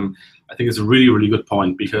 definitely. I think it's a really, really good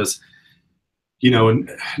point because,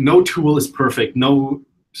 no tool is perfect, no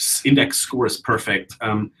index score is perfect.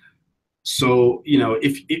 So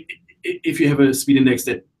if you have a speed index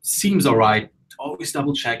that seems all right, always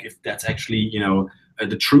double check if that's actually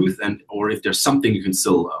the truth, and or if there's something you can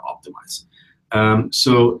still optimize.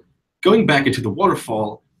 So going back into the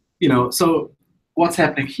waterfall, so what's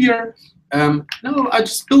happening here? No, I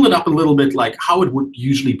just build it up a little bit like how it would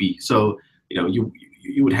usually be. So you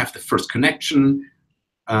would have the first connection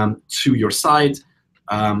to your site.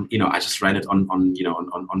 I just ran it on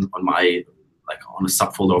my on a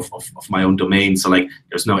subfolder of my own domain. So like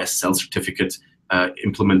there's no SSL certificate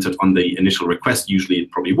implemented on the initial request. Usually it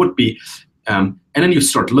probably would be. And then you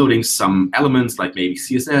start loading some elements like maybe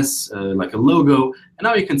CSS, like a logo. And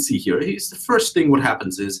now you can see here, here's the first thing what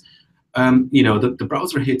happens is, the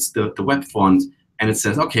browser hits the web font and it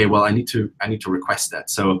says, okay, well, I need to request that.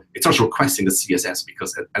 So it starts requesting the CSS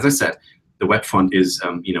because, as I said, the web font is,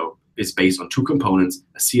 is based on two components,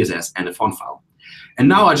 a CSS and a font file. And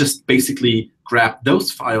now I just basically grab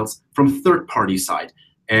those files from a third-party site.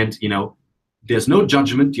 And, there's no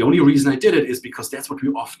judgment. The only reason I did it is because that's what we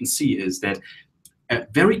often see is that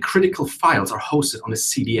very critical files are hosted on a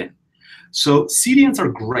CDN. So CDNs are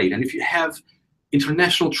great. And if you have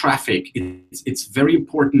international traffic, it's very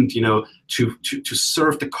important, to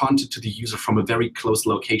serve the content to the user from a very close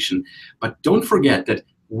location. But don't forget that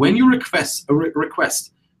when you request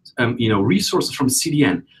resources from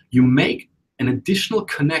CDN, you make an additional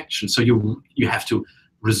connection. So you have to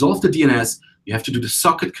resolve the DNS, you have to do the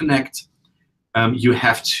socket connect, you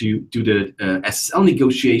have to do the SSL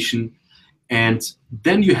negotiation, and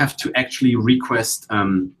then you have to actually request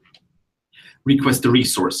the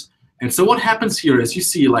resource. And so what happens here is you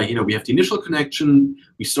see, like, we have the initial connection,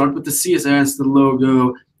 we start with the CSS, the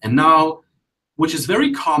logo, and now, which is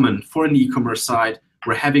very common for an e-commerce site,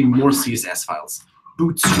 we're having more CSS files.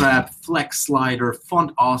 Bootstrap, Flex Slider,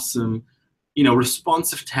 Font Awesome,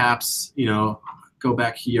 responsive tabs, go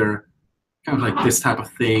back here, kind of like this type of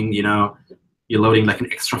thing, you're loading like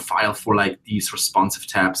an extra file for like these responsive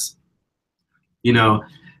tabs,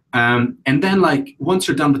 and then like once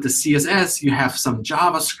you're done with the CSS, you have some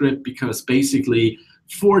JavaScript because basically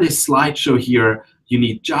for this slideshow here, you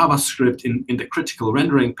need JavaScript in the critical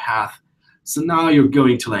rendering path. So now you're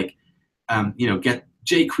going to like, get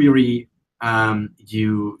jQuery,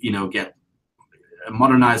 you get a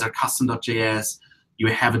modernizer custom.js, you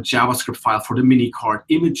have a JavaScript file for the mini card,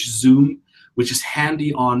 image zoom, which is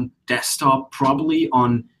handy on desktop, probably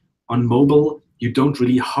on mobile. You don't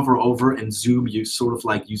really hover over and zoom. You sort of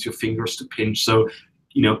like use your fingers to pinch. So,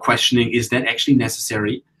 questioning, is that actually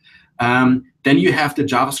necessary? Then you have the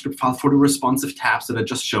JavaScript file for the responsive tabs that I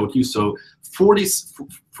just showed you. So for this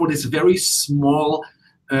very small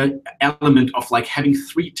element of like having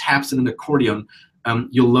 3 tabs in an accordion,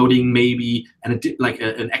 you're loading maybe an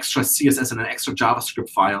extra CSS and an extra JavaScript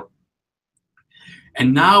file.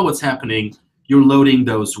 And now what's happening, you're loading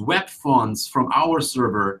those web fonts from our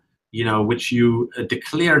server, which you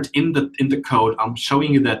declared in the code. I'm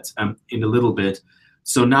showing you that in a little bit.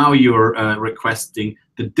 So now you're requesting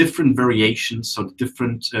the different variations, so the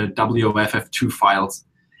different WOFF2 files.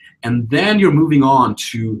 And then you're moving on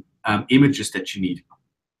to images that you need.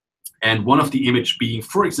 And one of the image being,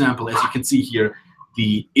 for example, as you can see here,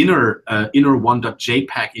 the inner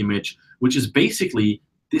 1.jpg image, which is basically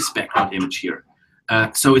this background image here.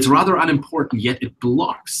 So it's rather unimportant, yet it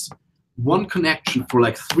blocks one connection for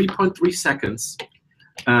like 3.3 seconds.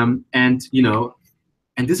 And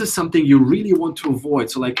this is something you really want to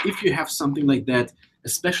avoid. So like if you have something like that,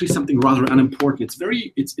 especially something rather unimportant, it's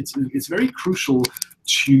very crucial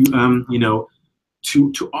to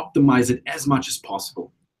to optimize it as much as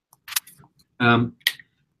possible. And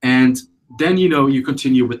then you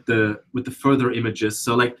continue with the further images.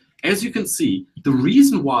 So like as you can see, the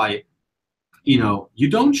reason why you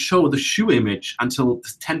don't show the shoe image until the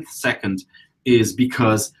 10th second is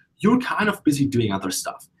because you're kind of busy doing other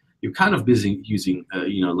stuff. You're kind of busy using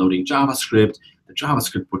loading JavaScript. The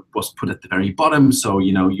JavaScript was put at the very bottom, so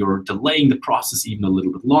you're delaying the process even a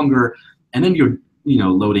little bit longer. And then you're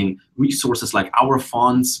loading resources like our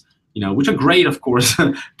fonts, which are great, of course,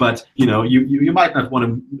 but you might not want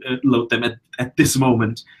to load them at this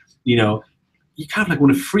moment. You kind of like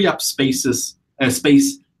want to free up space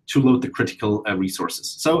to load the critical resources.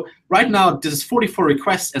 So right now, this is 44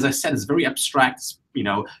 requests. As I said, it's very abstract.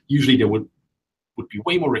 Usually there would be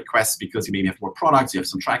way more requests because you maybe have more products, you have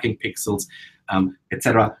some tracking pixels,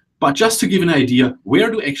 etc. But just to give an idea,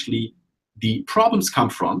 where do actually the problems come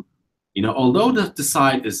from? Although the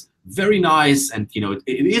site is very nice and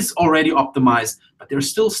it is already optimized, but there's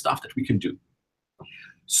still stuff that we can do.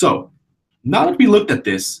 So now that we looked at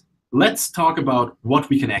this, let's talk about what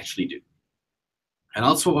we can actually do. And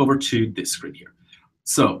I'll swap over to this screen here.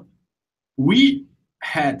 So we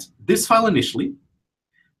had this file initially,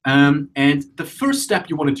 and the first step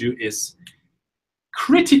you want to do is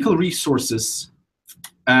critical resources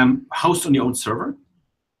host on your own server,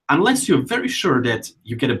 unless you're very sure that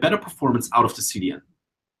you get a better performance out of the CDN.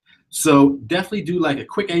 So definitely do like a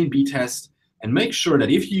quick A and B test and make sure that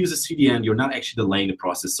if you use a CDN, you're not actually delaying the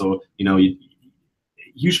process. So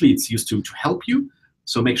usually it's used to help you,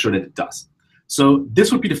 so make sure that it does. So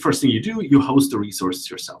this would be the first thing you do. You host the resources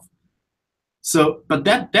yourself. So, but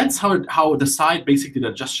that's how the site basically that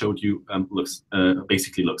I just showed you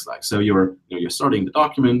basically looks like. So you're starting the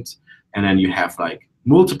document, and then you have like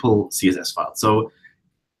multiple CSS files. So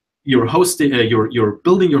you're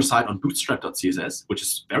building your site on Bootstrap.css, which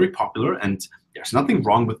is very popular, and there's nothing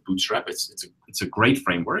wrong with Bootstrap. It's a great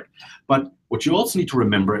framework. But what you also need to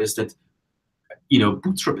remember is that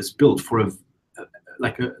Bootstrap is built for a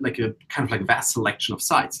kind of like vast selection of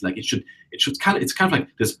sites. Like it's kind of like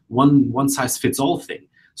this one size fits all thing.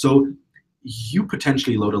 So you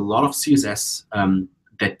potentially load a lot of CSS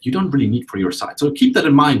that you don't really need for your site. So keep that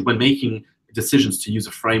in mind when making decisions to use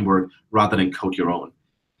a framework rather than code your own.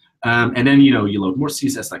 And then you load more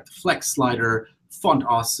CSS like the Flex slider, Font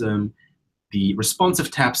Awesome, the responsive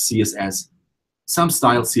tab CSS, some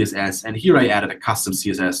style CSS, and here I added a custom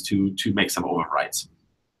CSS to make some overrides.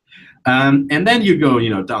 And then you go,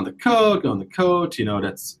 down the code,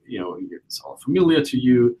 that's, it's all familiar to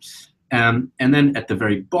you. And then at the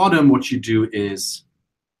very bottom, what you do is,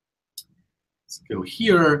 let's go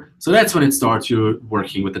here. So that's when it starts you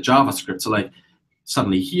working with the JavaScript. So like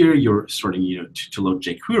suddenly here you're starting, to load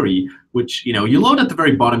jQuery, which, you load at the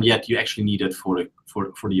very bottom, yet you actually need it for the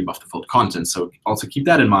above default content. So also keep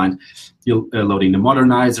that in mind. You're loading the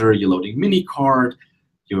modernizer, you're loading minicard,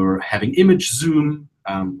 you're having image zoom.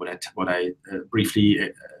 What I briefly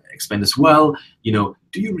explained as well. Do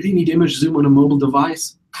you really need image zoom on a mobile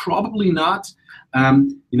device? Probably not.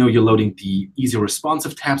 You're loading the easy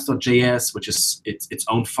responsive tabs.js, which is its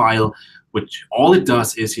own file, which all it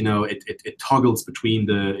does is it toggles between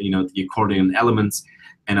the accordion elements,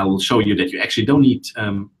 and I will show you that you actually don't need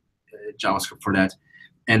JavaScript for that.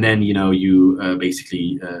 And then you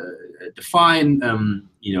basically define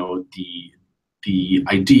the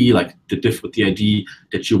ID, like the diff with the ID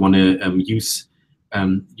that you want to use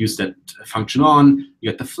that function on. You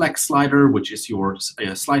got the Flex slider, which is your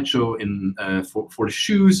slideshow for the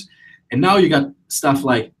shoes. And now you got stuff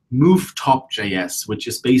like move top.js, which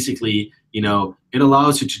is basically, it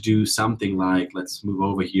allows you to do something like, let's move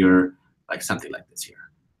over here, like something like this here.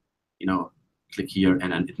 Click here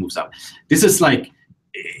and then it moves up. This is like,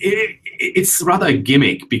 it's rather a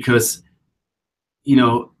gimmick because,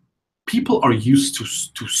 people are used to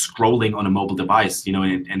scrolling on a mobile device,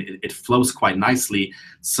 and it flows quite nicely.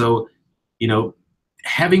 So,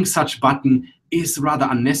 having such button is rather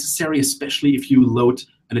unnecessary, especially if you load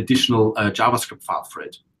an additional JavaScript file for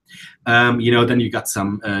it. Then you got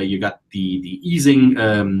the easing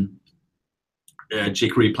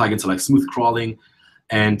jQuery plugins, so like smooth crawling,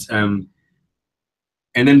 and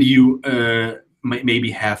then you maybe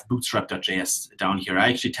have bootstrap.js down here. I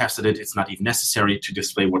actually tested it. It's not even necessary to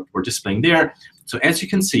display what we're displaying there. So as you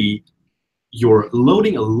can see, you're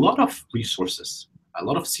loading a lot of resources, a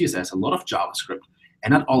lot of CSS, a lot of JavaScript,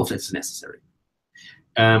 and not all of that is necessary.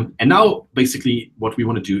 And now, basically, what we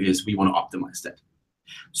want to do is we want to optimize that.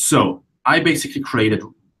 So I basically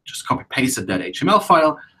just copy-pasted that HTML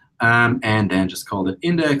file, and then just called it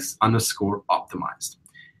index_optimized.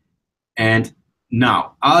 And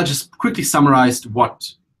now, I'll just quickly summarize what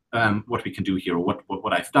we can do here,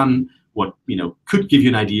 what I've done, what could give you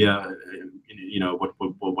an idea,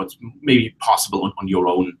 what's maybe possible on your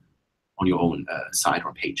own site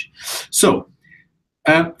or page. So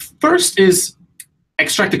first is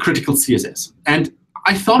extract the critical CSS, and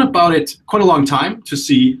I thought about it quite a long time to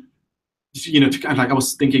see, I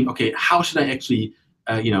was thinking, okay, how should I actually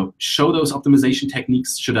show those optimization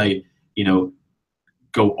techniques? Should I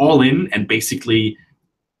go all in and basically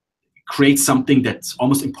create something that's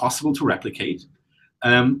almost impossible to replicate?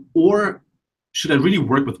 Or should I really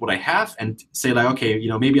work with what I have and say like, okay,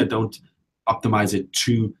 maybe I don't optimize it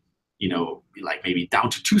to, like maybe down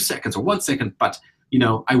to 2 seconds or 1 second, but,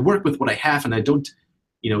 I work with what I have and I don't,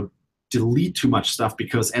 delete too much stuff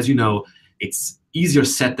because, as you know, it's easier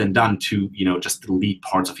said than done to, just delete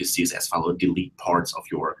parts of your CSS file or delete parts of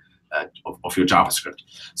your JavaScript.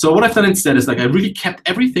 So what I've done instead is like I really kept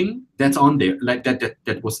everything that's on there, like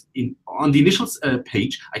that was on the initial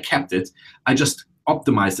page. I kept it. I just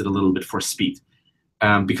optimized it a little bit for speed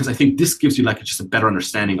because I think this gives you like just a better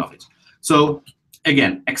understanding of it. So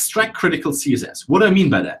again, extract critical CSS. What do I mean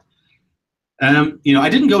by that? I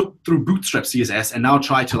didn't go through Bootstrap CSS and now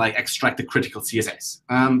try to like extract the critical CSS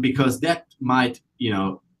because that might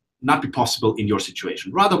not be possible in your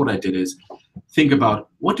situation. Rather, what I did is think about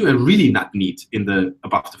what do I really not need in the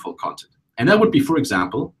above the fold content. And that would be, for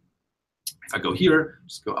example, if I go here,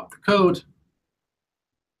 just go up the code,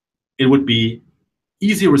 it would be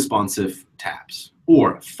easy responsive tabs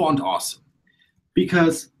or font awesome.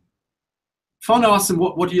 Because font awesome,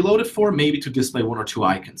 what do you load it for? Maybe to display one or two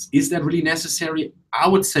icons. Is that really necessary? I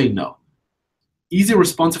would say no. Easy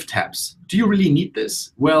responsive tabs. Do you really need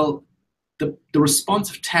this? Well, the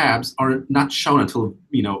responsive tabs are not shown until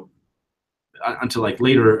until like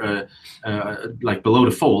later, like below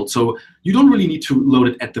the fold. So you don't really need to load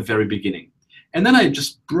it at the very beginning. And then I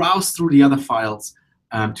just browse through the other files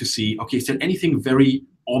to see, okay, is there anything very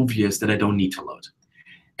obvious that I don't need to load?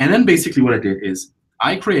 And then basically what I did is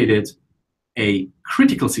I created a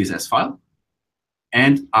critical CSS file,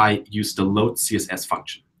 and I used the load CSS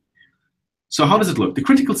function. So how does it look? The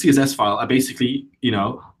critical CSS file, I basically,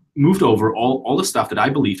 moved over all the stuff that I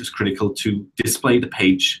believe is critical to display the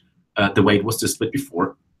page the way it was displayed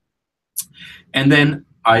before. And then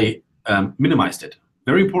I minimized it.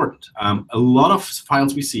 Very important. A lot of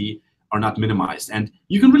files we see are not minimized, and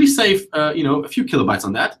you can really save a few kilobytes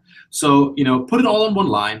on that. So put it all on one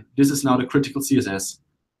line. This is now the critical CSS,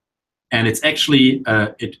 and it's actually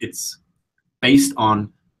it's based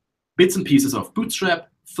on bits and pieces of Bootstrap,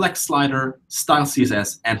 Flex Slider, Style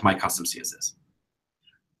CSS, and my custom CSS.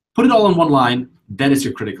 Put it all on one line. That is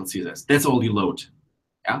your critical CSS. That's all you load.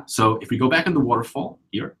 Yeah. So if we go back in the waterfall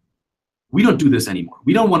here, we don't do this anymore.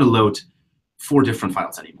 We don't want to load 4 different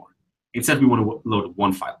files anymore. Instead, we want to load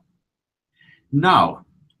one file. Now,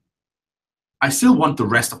 I still want the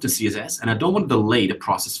rest of the CSS, and I don't want to delay the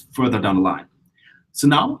process further down the line. So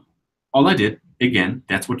now, all I did, again,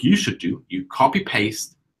 that's what you should do. You copy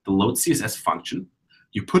paste the load CSS function.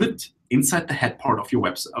 You put it inside the head part of your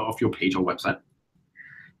website, of your page or website.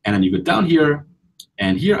 And then you go down here,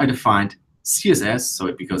 and here I defined CSS,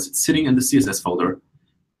 so because it's sitting in the CSS folder,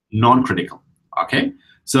 non-critical. Okay,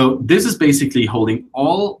 so this is basically holding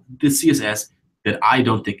all the CSS that I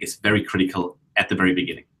don't think is very critical at the very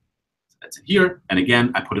beginning. So that's it here, and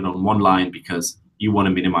again, I put it on one line because you want to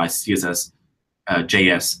minimize CSS,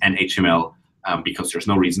 JS, and HTML because there's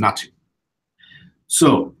no reason not to.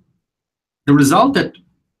 So the result that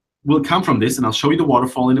will come from this, and I'll show you the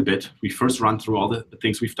waterfall in a bit. We first run through all the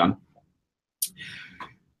things we've done.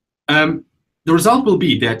 The result will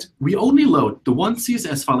be that we only load the one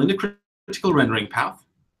CSS file in the critical rendering path.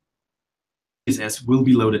 CSS will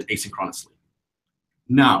be loaded asynchronously.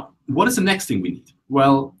 Now, what is the next thing we need?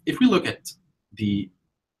 Well, if we look at the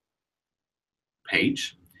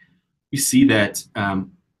page, we see that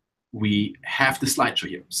we have the slideshow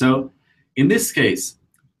here. So in this case,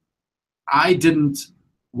 I didn't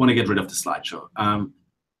want to get rid of the slideshow.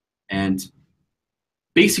 And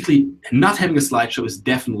basically, not having a slideshow is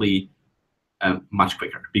definitely much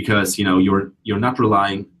quicker because you're not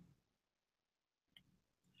relying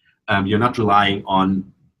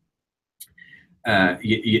on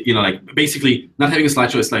like basically not having a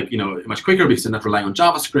slideshow is like much quicker because you're not relying on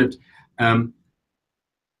JavaScript.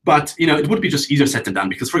 But it would be just easier said than done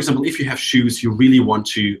because, for example, if you have shoes, you really want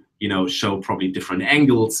to show probably different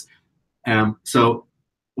angles. So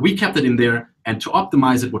we kept it in there, and to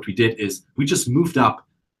optimize it, what we did is we just moved up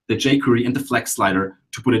the jQuery and the Flex slider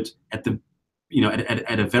to put it at the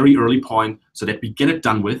at a very early point so that we get it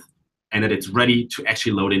done with, and that it's ready to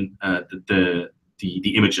actually load in the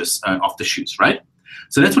images of the shoes, right?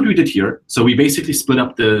 So that's what we did here. So we basically split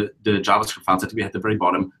up the JavaScript files that we had at the very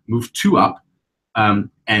bottom, moved 2 up,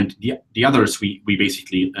 and the others we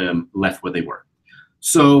basically left where they were.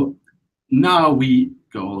 So now we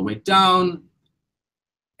go all the way down,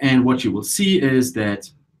 and what you will see is that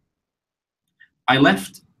I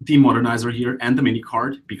left the modernizer here and the mini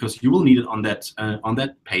card because you will need it on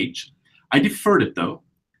that page. I deferred it though,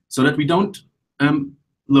 so that we don't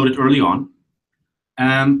load it early on.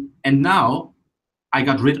 And now I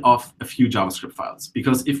got rid of a few JavaScript files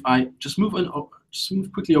because if I just move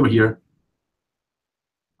quickly over here,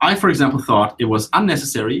 I, for example, thought it was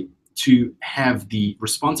unnecessary to have the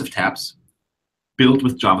responsive tabs built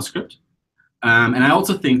with JavaScript. And I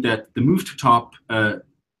also think that the move to top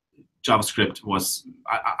JavaScript was,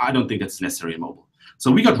 I don't think that's necessary in mobile. So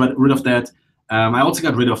we got rid of that. I also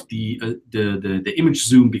got rid of the image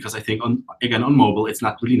zoom because I think, again, on mobile, it's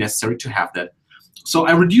not really necessary to have that. So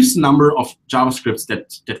I reduced the number of JavaScripts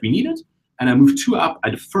that we needed, and I moved 2 up. I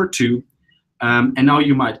deferred 2. And now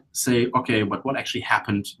you might say, okay, but what actually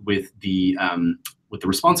happened with the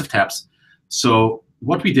responsive tabs? So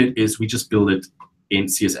what we did is we just built it in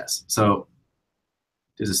CSS. So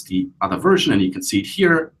this is the other version, and you can see it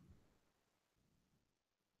here.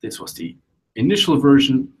 This was the initial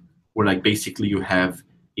version. where like basically you have,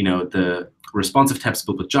 you know, the responsive tabs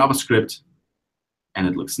built with JavaScript, and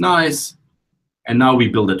it looks nice. And now we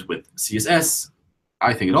build it with CSS.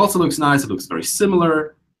 I think it also looks nice. It looks very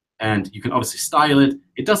similar, and you can obviously style it.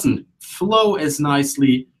 It doesn't flow as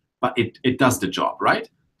nicely, but it does the job, right?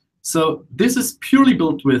 So this is purely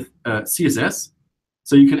built with CSS.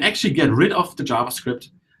 So you can actually get rid of the JavaScript,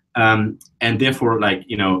 and therefore, like,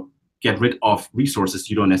 you know, get rid of resources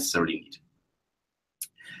you don't necessarily need.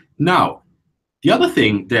 Now, the other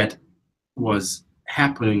thing that was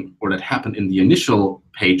happening, or that happened in the initial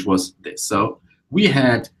page, was this. So we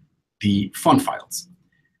had the font files.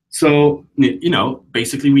 So, you know,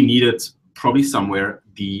 basically we needed probably somewhere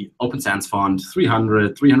the Open Sans font,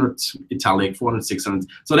 300, 300 italic, 400, 600.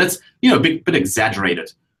 So that's, you know, a bit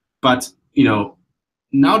exaggerated. But, you know,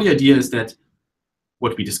 now the idea is that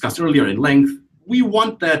what we discussed earlier in length, we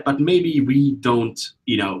want that, but maybe we don't,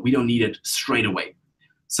 you know, we don't need it straight away.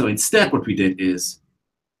 So instead, what we did is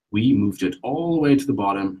we moved it all the way to the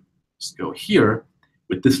bottom. Just go here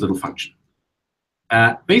with this little function.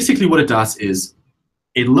 Basically, what it does is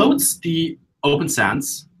it loads the Open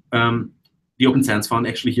Sans. The Open Sans font,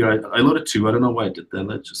 actually here, I loaded two. I don't know why I did that.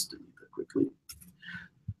 Let's just delete that quickly.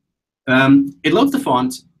 It loads the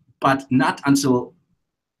font, but not until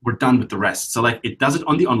we're done with the rest. So like it does it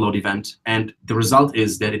on the onload event, and the result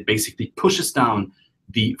is that it basically pushes down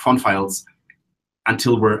the font files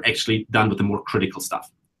until we're actually done with the more critical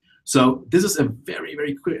stuff. So this is a very,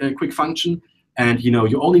 very quick function. And you know,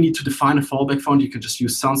 you only need to define a fallback font. You can just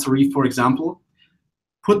use sans serif, for example.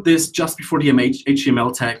 Put this just before the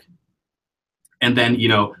HTML tag, and then, you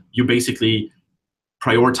know, you're basically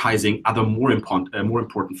prioritizing other more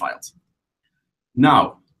important files.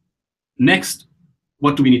 Now, next,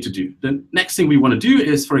 what do we need to do? The next thing we want to do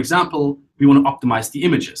is, for example, we want to optimize the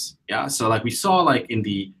images. Yeah, so like we saw, like in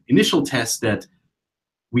the initial test, that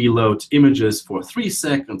we load images for 3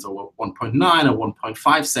 seconds or 1.9 or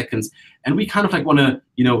 1.5 seconds, and we kind of like want to,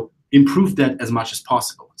 you know, improve that as much as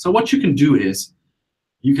possible. So what you can do is,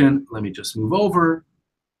 you can, let me just move over,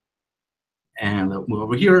 and move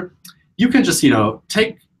over here. You can just, you know,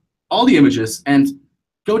 take all the images and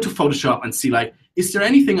go to Photoshop and see, like, is there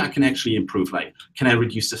anything I can actually improve? Like, can I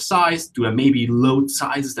reduce the size? Do I maybe load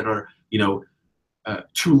sizes that are, you know,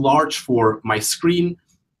 too large for my screen?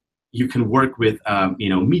 You can work with, you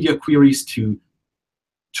know, media queries to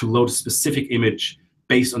load a specific image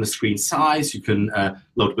based on the screen size. You can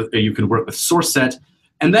you can work with source set.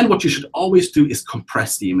 And then what you should always do is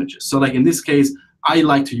compress the images. So like in this case, I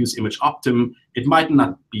like to use Image Optim. It might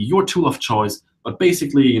not be your tool of choice, but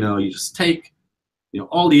basically, you know, you just take, you know,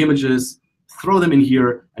 all the images, throw them in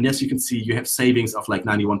here, and as you can see, you have savings of like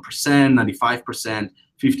 91%, 95%,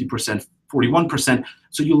 50%, 41%.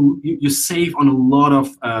 So you save on a lot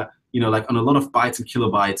of, you know, like on a lot of bytes and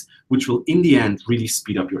kilobytes, which will in the end really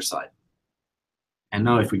speed up your site. And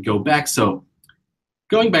now if we go back, so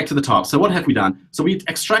going back to the top, so what have we done? So we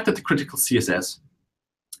extracted the critical CSS.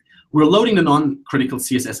 We're loading the non-critical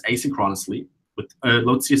CSS asynchronously with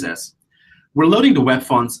load CSS. We're loading the web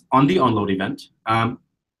fonts on the onload event.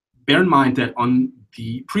 Bear in mind that on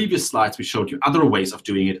the previous slides, we showed you other ways of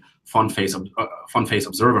doing it, font face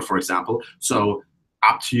observer, for example. So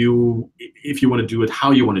up to you if you want to do it,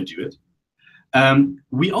 how you want to do it.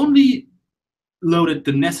 We only loaded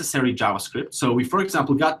the necessary JavaScript. So we, for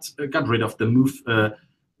example, got rid of the move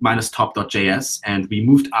 -top.js, and we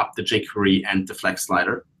moved up the jQuery and the flex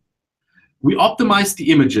slider. We optimized the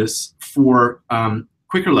images for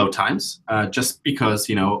quicker load times, just because,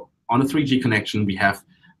 you know, on a 3G connection, we have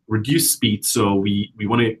reduced speed, so we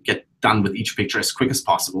want to get done with each picture as quick as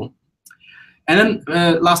possible. And then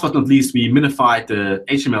last but not least, we minified the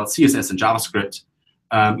HTML, CSS, and JavaScript,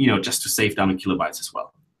 you know, just to save down in kilobytes as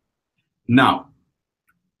well. Now,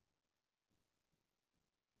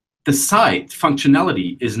 the site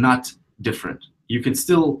functionality is not different. You can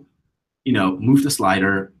still, you know, move the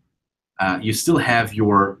slider. You still have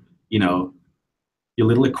your, you know, your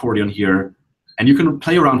little accordion here, and you can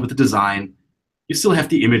play around with the design. You still have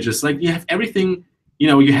the images, like you have everything, you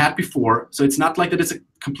know, you had before. So it's not like that it's a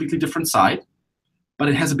completely different site, but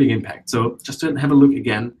it has a big impact. So just to have a look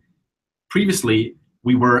again, previously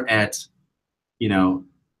we were at, you know,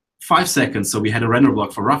 5 seconds. So we had a render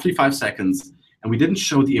block for roughly 5 seconds, and we didn't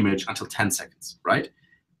show the image until 10 seconds, right?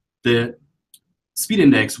 The speed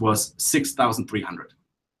index was 6,300.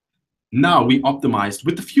 Now we optimized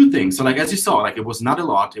with a few things. So like as you saw, like it was not a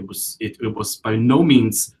lot. It was by no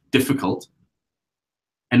means difficult.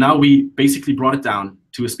 And now we basically brought it down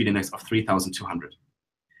to a speed index of 3,200,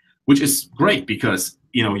 which is great because,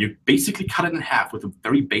 you know, you basically cut it in half with the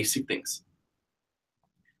very basic things.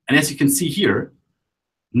 And as you can see here,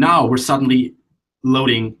 Now we're suddenly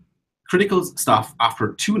loading critical stuff after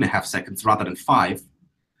 2.5 seconds rather than 5.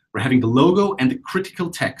 We're having the logo and the critical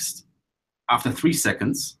text after 3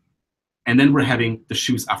 seconds, and then we're having the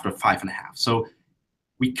shoes after 5.5. So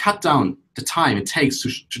we cut down the time it takes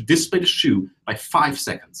to display the shoe by 5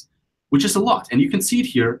 seconds, which is a lot. And you can see it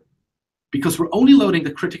here because we're only loading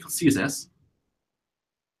the critical CSS.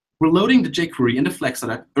 We're loading the jQuery and the Flex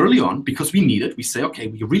data early on because we need it. We say, okay,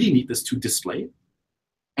 we really need this to display.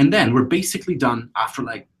 And then we're basically done after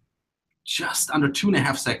like just under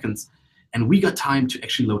 2.5 seconds, and we got time to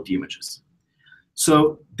actually load the images.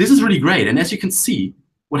 So this is really great. And as you can see,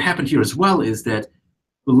 what happened here as well is that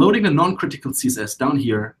we're loading the non-critical CSS down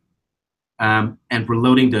here, and we're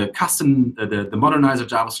loading the custom, the modernizer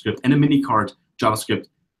JavaScript and the minicard JavaScript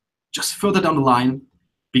just further down the line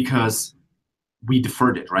because we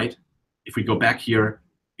deferred it, right? If we go back here,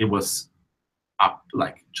 it was up,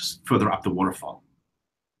 like just further up the waterfall,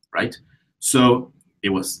 right? So it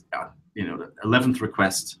was, the 11th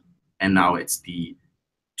request, and now it's the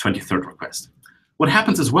 23rd request. What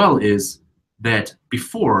happens as well is that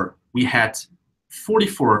before we had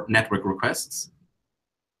 44 network requests,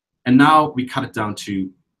 and now we cut it down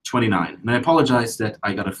to 29. And I apologize that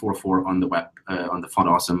I got a 4.4 on the web, on the Font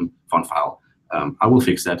Awesome font file. I will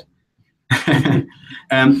fix that.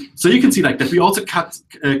 So you can see like that we also cut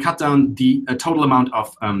down the total amount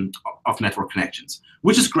of network connections,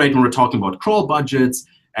 which is great when we're talking about crawl budgets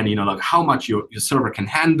and like how much your server can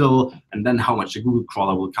handle, and then how much the Google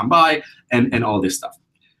crawler will come by, and all this stuff.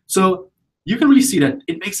 So you can really see that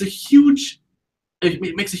it makes a huge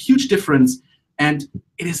difference, and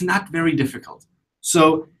it is not very difficult.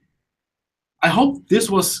 So I hope this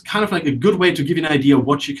was kind of like a good way to give you an idea of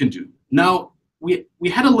what you can do. Now, we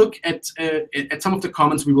had a look at some of the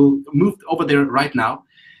comments. We will move over there right now.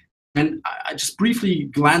 And I just briefly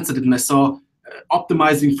glanced at it, and I saw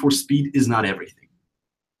optimizing for speed is not everything.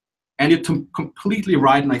 And you're completely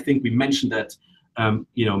right, and I think we mentioned that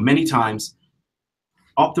many times.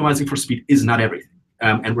 Optimizing for speed is not everything.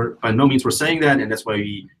 And we're by no means we're saying that, and that's why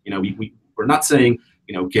we're not saying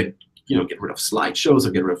get rid of slideshows or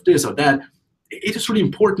get rid of this or that. It is really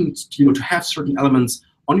important to have certain elements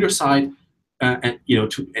on your side, and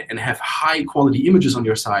have high quality images on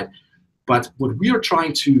your side. But what we are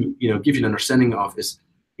trying to give you an understanding of is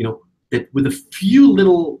that with a few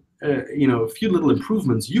little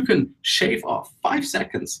improvements, you can shave off 5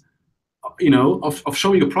 seconds of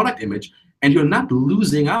showing a product image, and you're not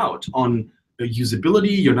losing out on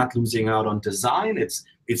usability, you're not losing out on design. It's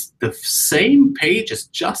the same page, it's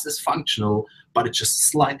just as functional, but it's just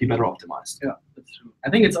slightly better optimized. Yeah, that's true.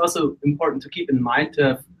 I think it's also important to keep in mind to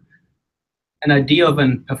have an idea of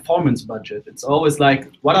a performance budget. It's always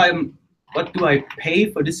like, what do I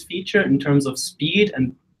pay for this feature in terms of speed,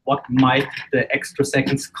 and what might the extra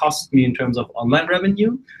seconds cost me in terms of online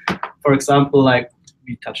revenue? For example, like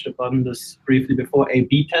we touched upon this briefly before,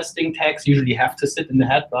 A/B testing tags usually have to sit in the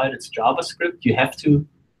head, right? It's JavaScript. You have to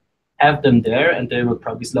have them there, and they will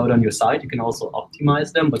probably slow down your site. You can also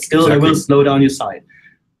optimize them, but still They will slow down your site.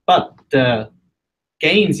 But the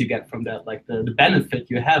gains you get from that, like the benefit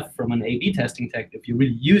you have from an A/B testing tag, if you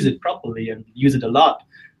really use it properly and use it a lot,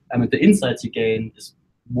 the insights you gain is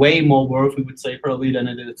way more worth, we would say, probably, than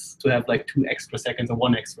it is to have like 2 extra seconds or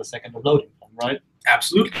 1 extra second of loading time, right?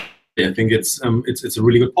 Absolutely. I think it's a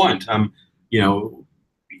really good point.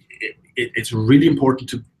 It's really important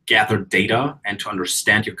to gather data and to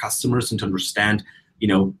understand your customers and to understand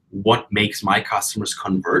what makes my customers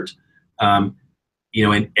convert. And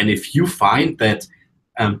if you find that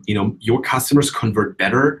your customers convert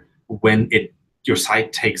better when your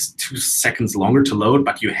site takes 2 seconds longer to load,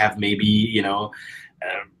 but you have maybe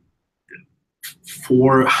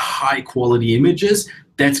 4 high quality images,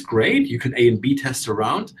 that's great. You can A and B test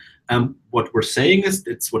around. What we're saying is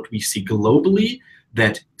it's what we see globally,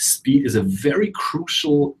 that speed is a very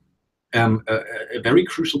crucial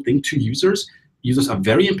thing to users. Users are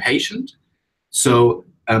very impatient. So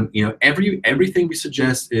everything we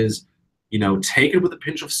suggest is take it with a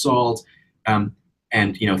pinch of salt, and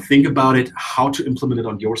think about it, how to implement it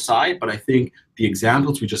on your side. But I think the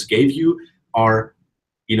examples we just gave you are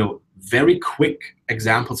very quick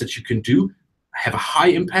examples that you can do, have a high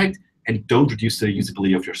impact, and don't reduce the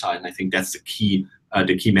usability of your site. And I think that's the key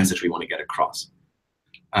message we want to get across.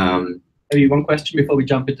 Maybe one question before we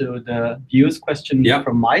jump into the viewers question. Yeah.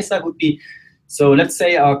 From my side would be, so let's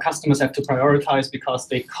say our customers have to prioritize because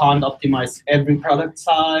they can't optimize every product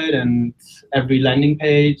side and every landing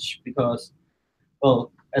page because,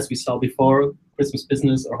 well, as we saw before, Christmas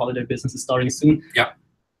business or holiday business is starting soon. Yeah.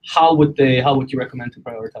 How would you recommend to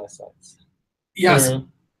prioritize sites? Yes.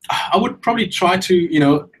 I would probably try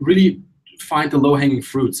to, really find the low-hanging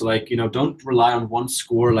fruit. So like, don't rely on one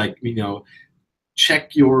score. Like,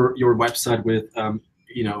 check your website with,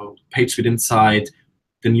 PageSpeed Insight,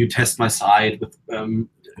 the new Test My Site with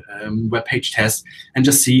web page tests, and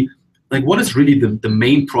just see like what is really the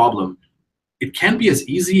main problem. It can be as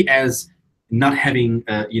easy as not having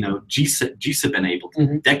GZIP enabled.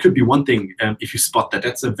 Mm-hmm. That could be one thing. If you spot that,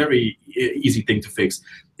 that's a very easy thing to fix.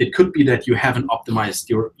 It could be that you haven't optimized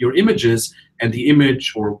your images, and the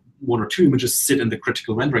image or one or two images sit in the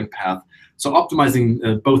critical rendering path. So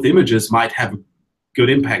optimizing both images might have a good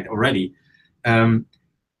impact already.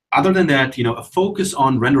 Other than that, a focus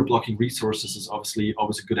on render blocking resources is obviously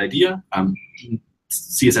always a good idea.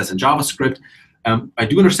 CSS and JavaScript. I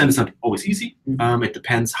do understand it's not always easy. It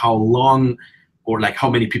depends how long or like how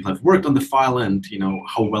many people have worked on the file, and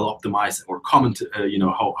how well optimized or comment,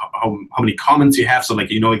 how many comments you have. So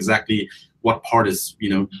like exactly what part is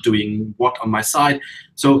doing what on my side.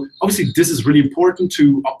 So obviously this is really important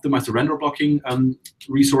to optimize the render blocking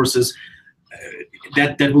resources.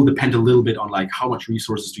 That will depend a little bit on like how much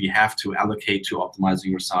resources do you have to allocate to optimizing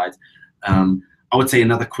your site. I would say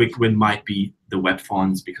another quick win might be the web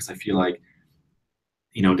fonts, because I feel like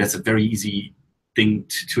that's a very easy thing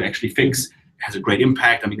to actually fix. It has a great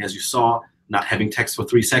impact. I mean, as you saw, not having text for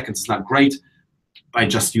 3 seconds is not great. By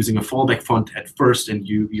just using a fallback font at first, and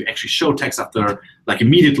you actually show text after like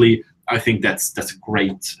immediately, I think that's a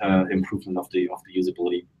great improvement of the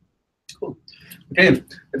usability. Cool. Okay,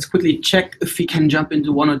 let's quickly check if we can jump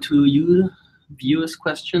into one or two viewers'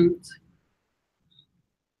 questions.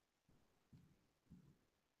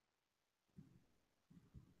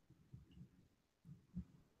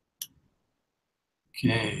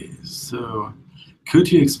 Okay, so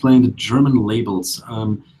could you explain the German labels?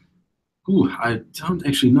 I don't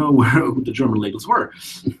actually know where the German labels were.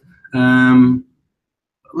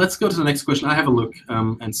 Let's go to the next question. I have a look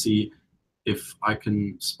and see if I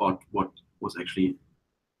can spot what was actually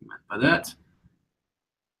meant by that.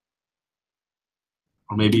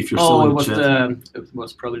 Or maybe if you're still in the chat. It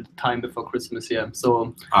was probably the time before Christmas, yeah.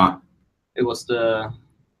 So it was the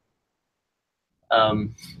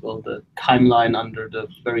the timeline under the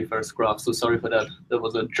very first graph. So sorry for that. There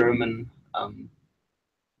was a German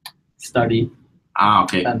study.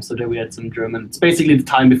 Okay. So there we had some German. It's basically the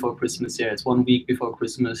time before Christmas. Yeah, it's 1 week before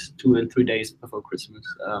Christmas, 2 and 3 days before Christmas.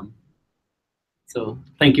 So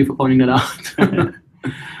thank you for pointing that out.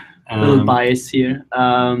 A little bias here.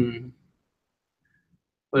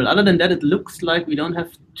 Well, other than that, it looks like we don't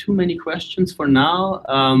have too many questions for now.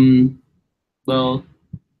 Well,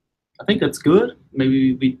 I think that's good.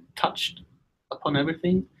 Maybe we touched upon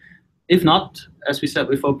everything. If not, as we said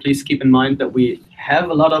before, please keep in mind that we have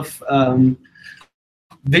a lot of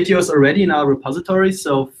videos already in our repository.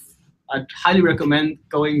 So I'd highly recommend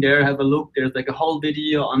going there, have a look. There's like a whole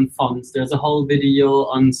video on fonts. There's a whole video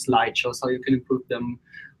on slideshows, how you can improve them,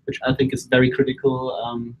 which I think is very critical.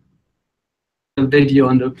 A video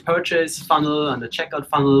on the purchase funnel and the checkout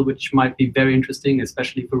funnel, which might be very interesting,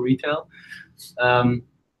 especially for retail.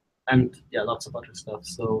 And yeah, lots of other stuff.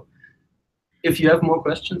 So if you have more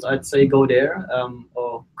questions, I'd say go there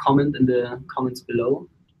or comment in the comments below.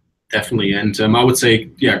 Definitely, and I would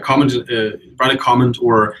say, yeah, comment, write a comment,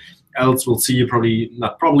 or else we'll see you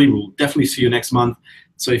we'll definitely see you next month.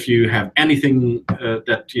 So if you have anything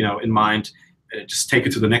that in mind, just take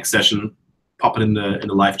it to the next session, pop it in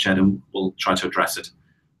the live chat, and we'll try to address it.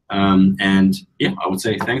 And yeah, I would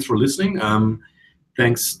say thanks for listening.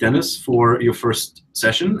 Thanks, Dennis, for your first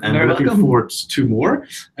session, and we're looking forward to more.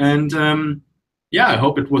 And yeah, I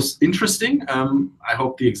hope it was interesting. I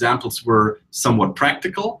hope the examples were somewhat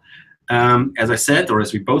practical. As I said, or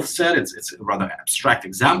as we both said, it's a rather abstract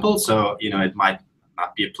example, so it might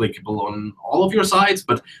not be applicable on all of your sites,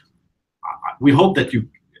 but we hope that you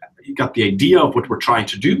got the idea of what we're trying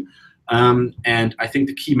to do. And I think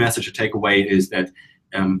the key message to take away is that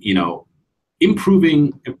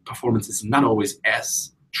improving performance is not always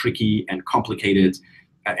as tricky and complicated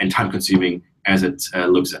and time-consuming as it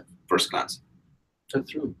looks at first glance.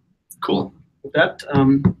 That's true. Cool. With that,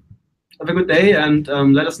 have a good day, and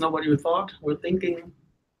let us know what you thought, were thinking.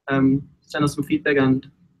 Send us some feedback, and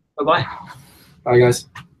bye-bye. Bye, guys.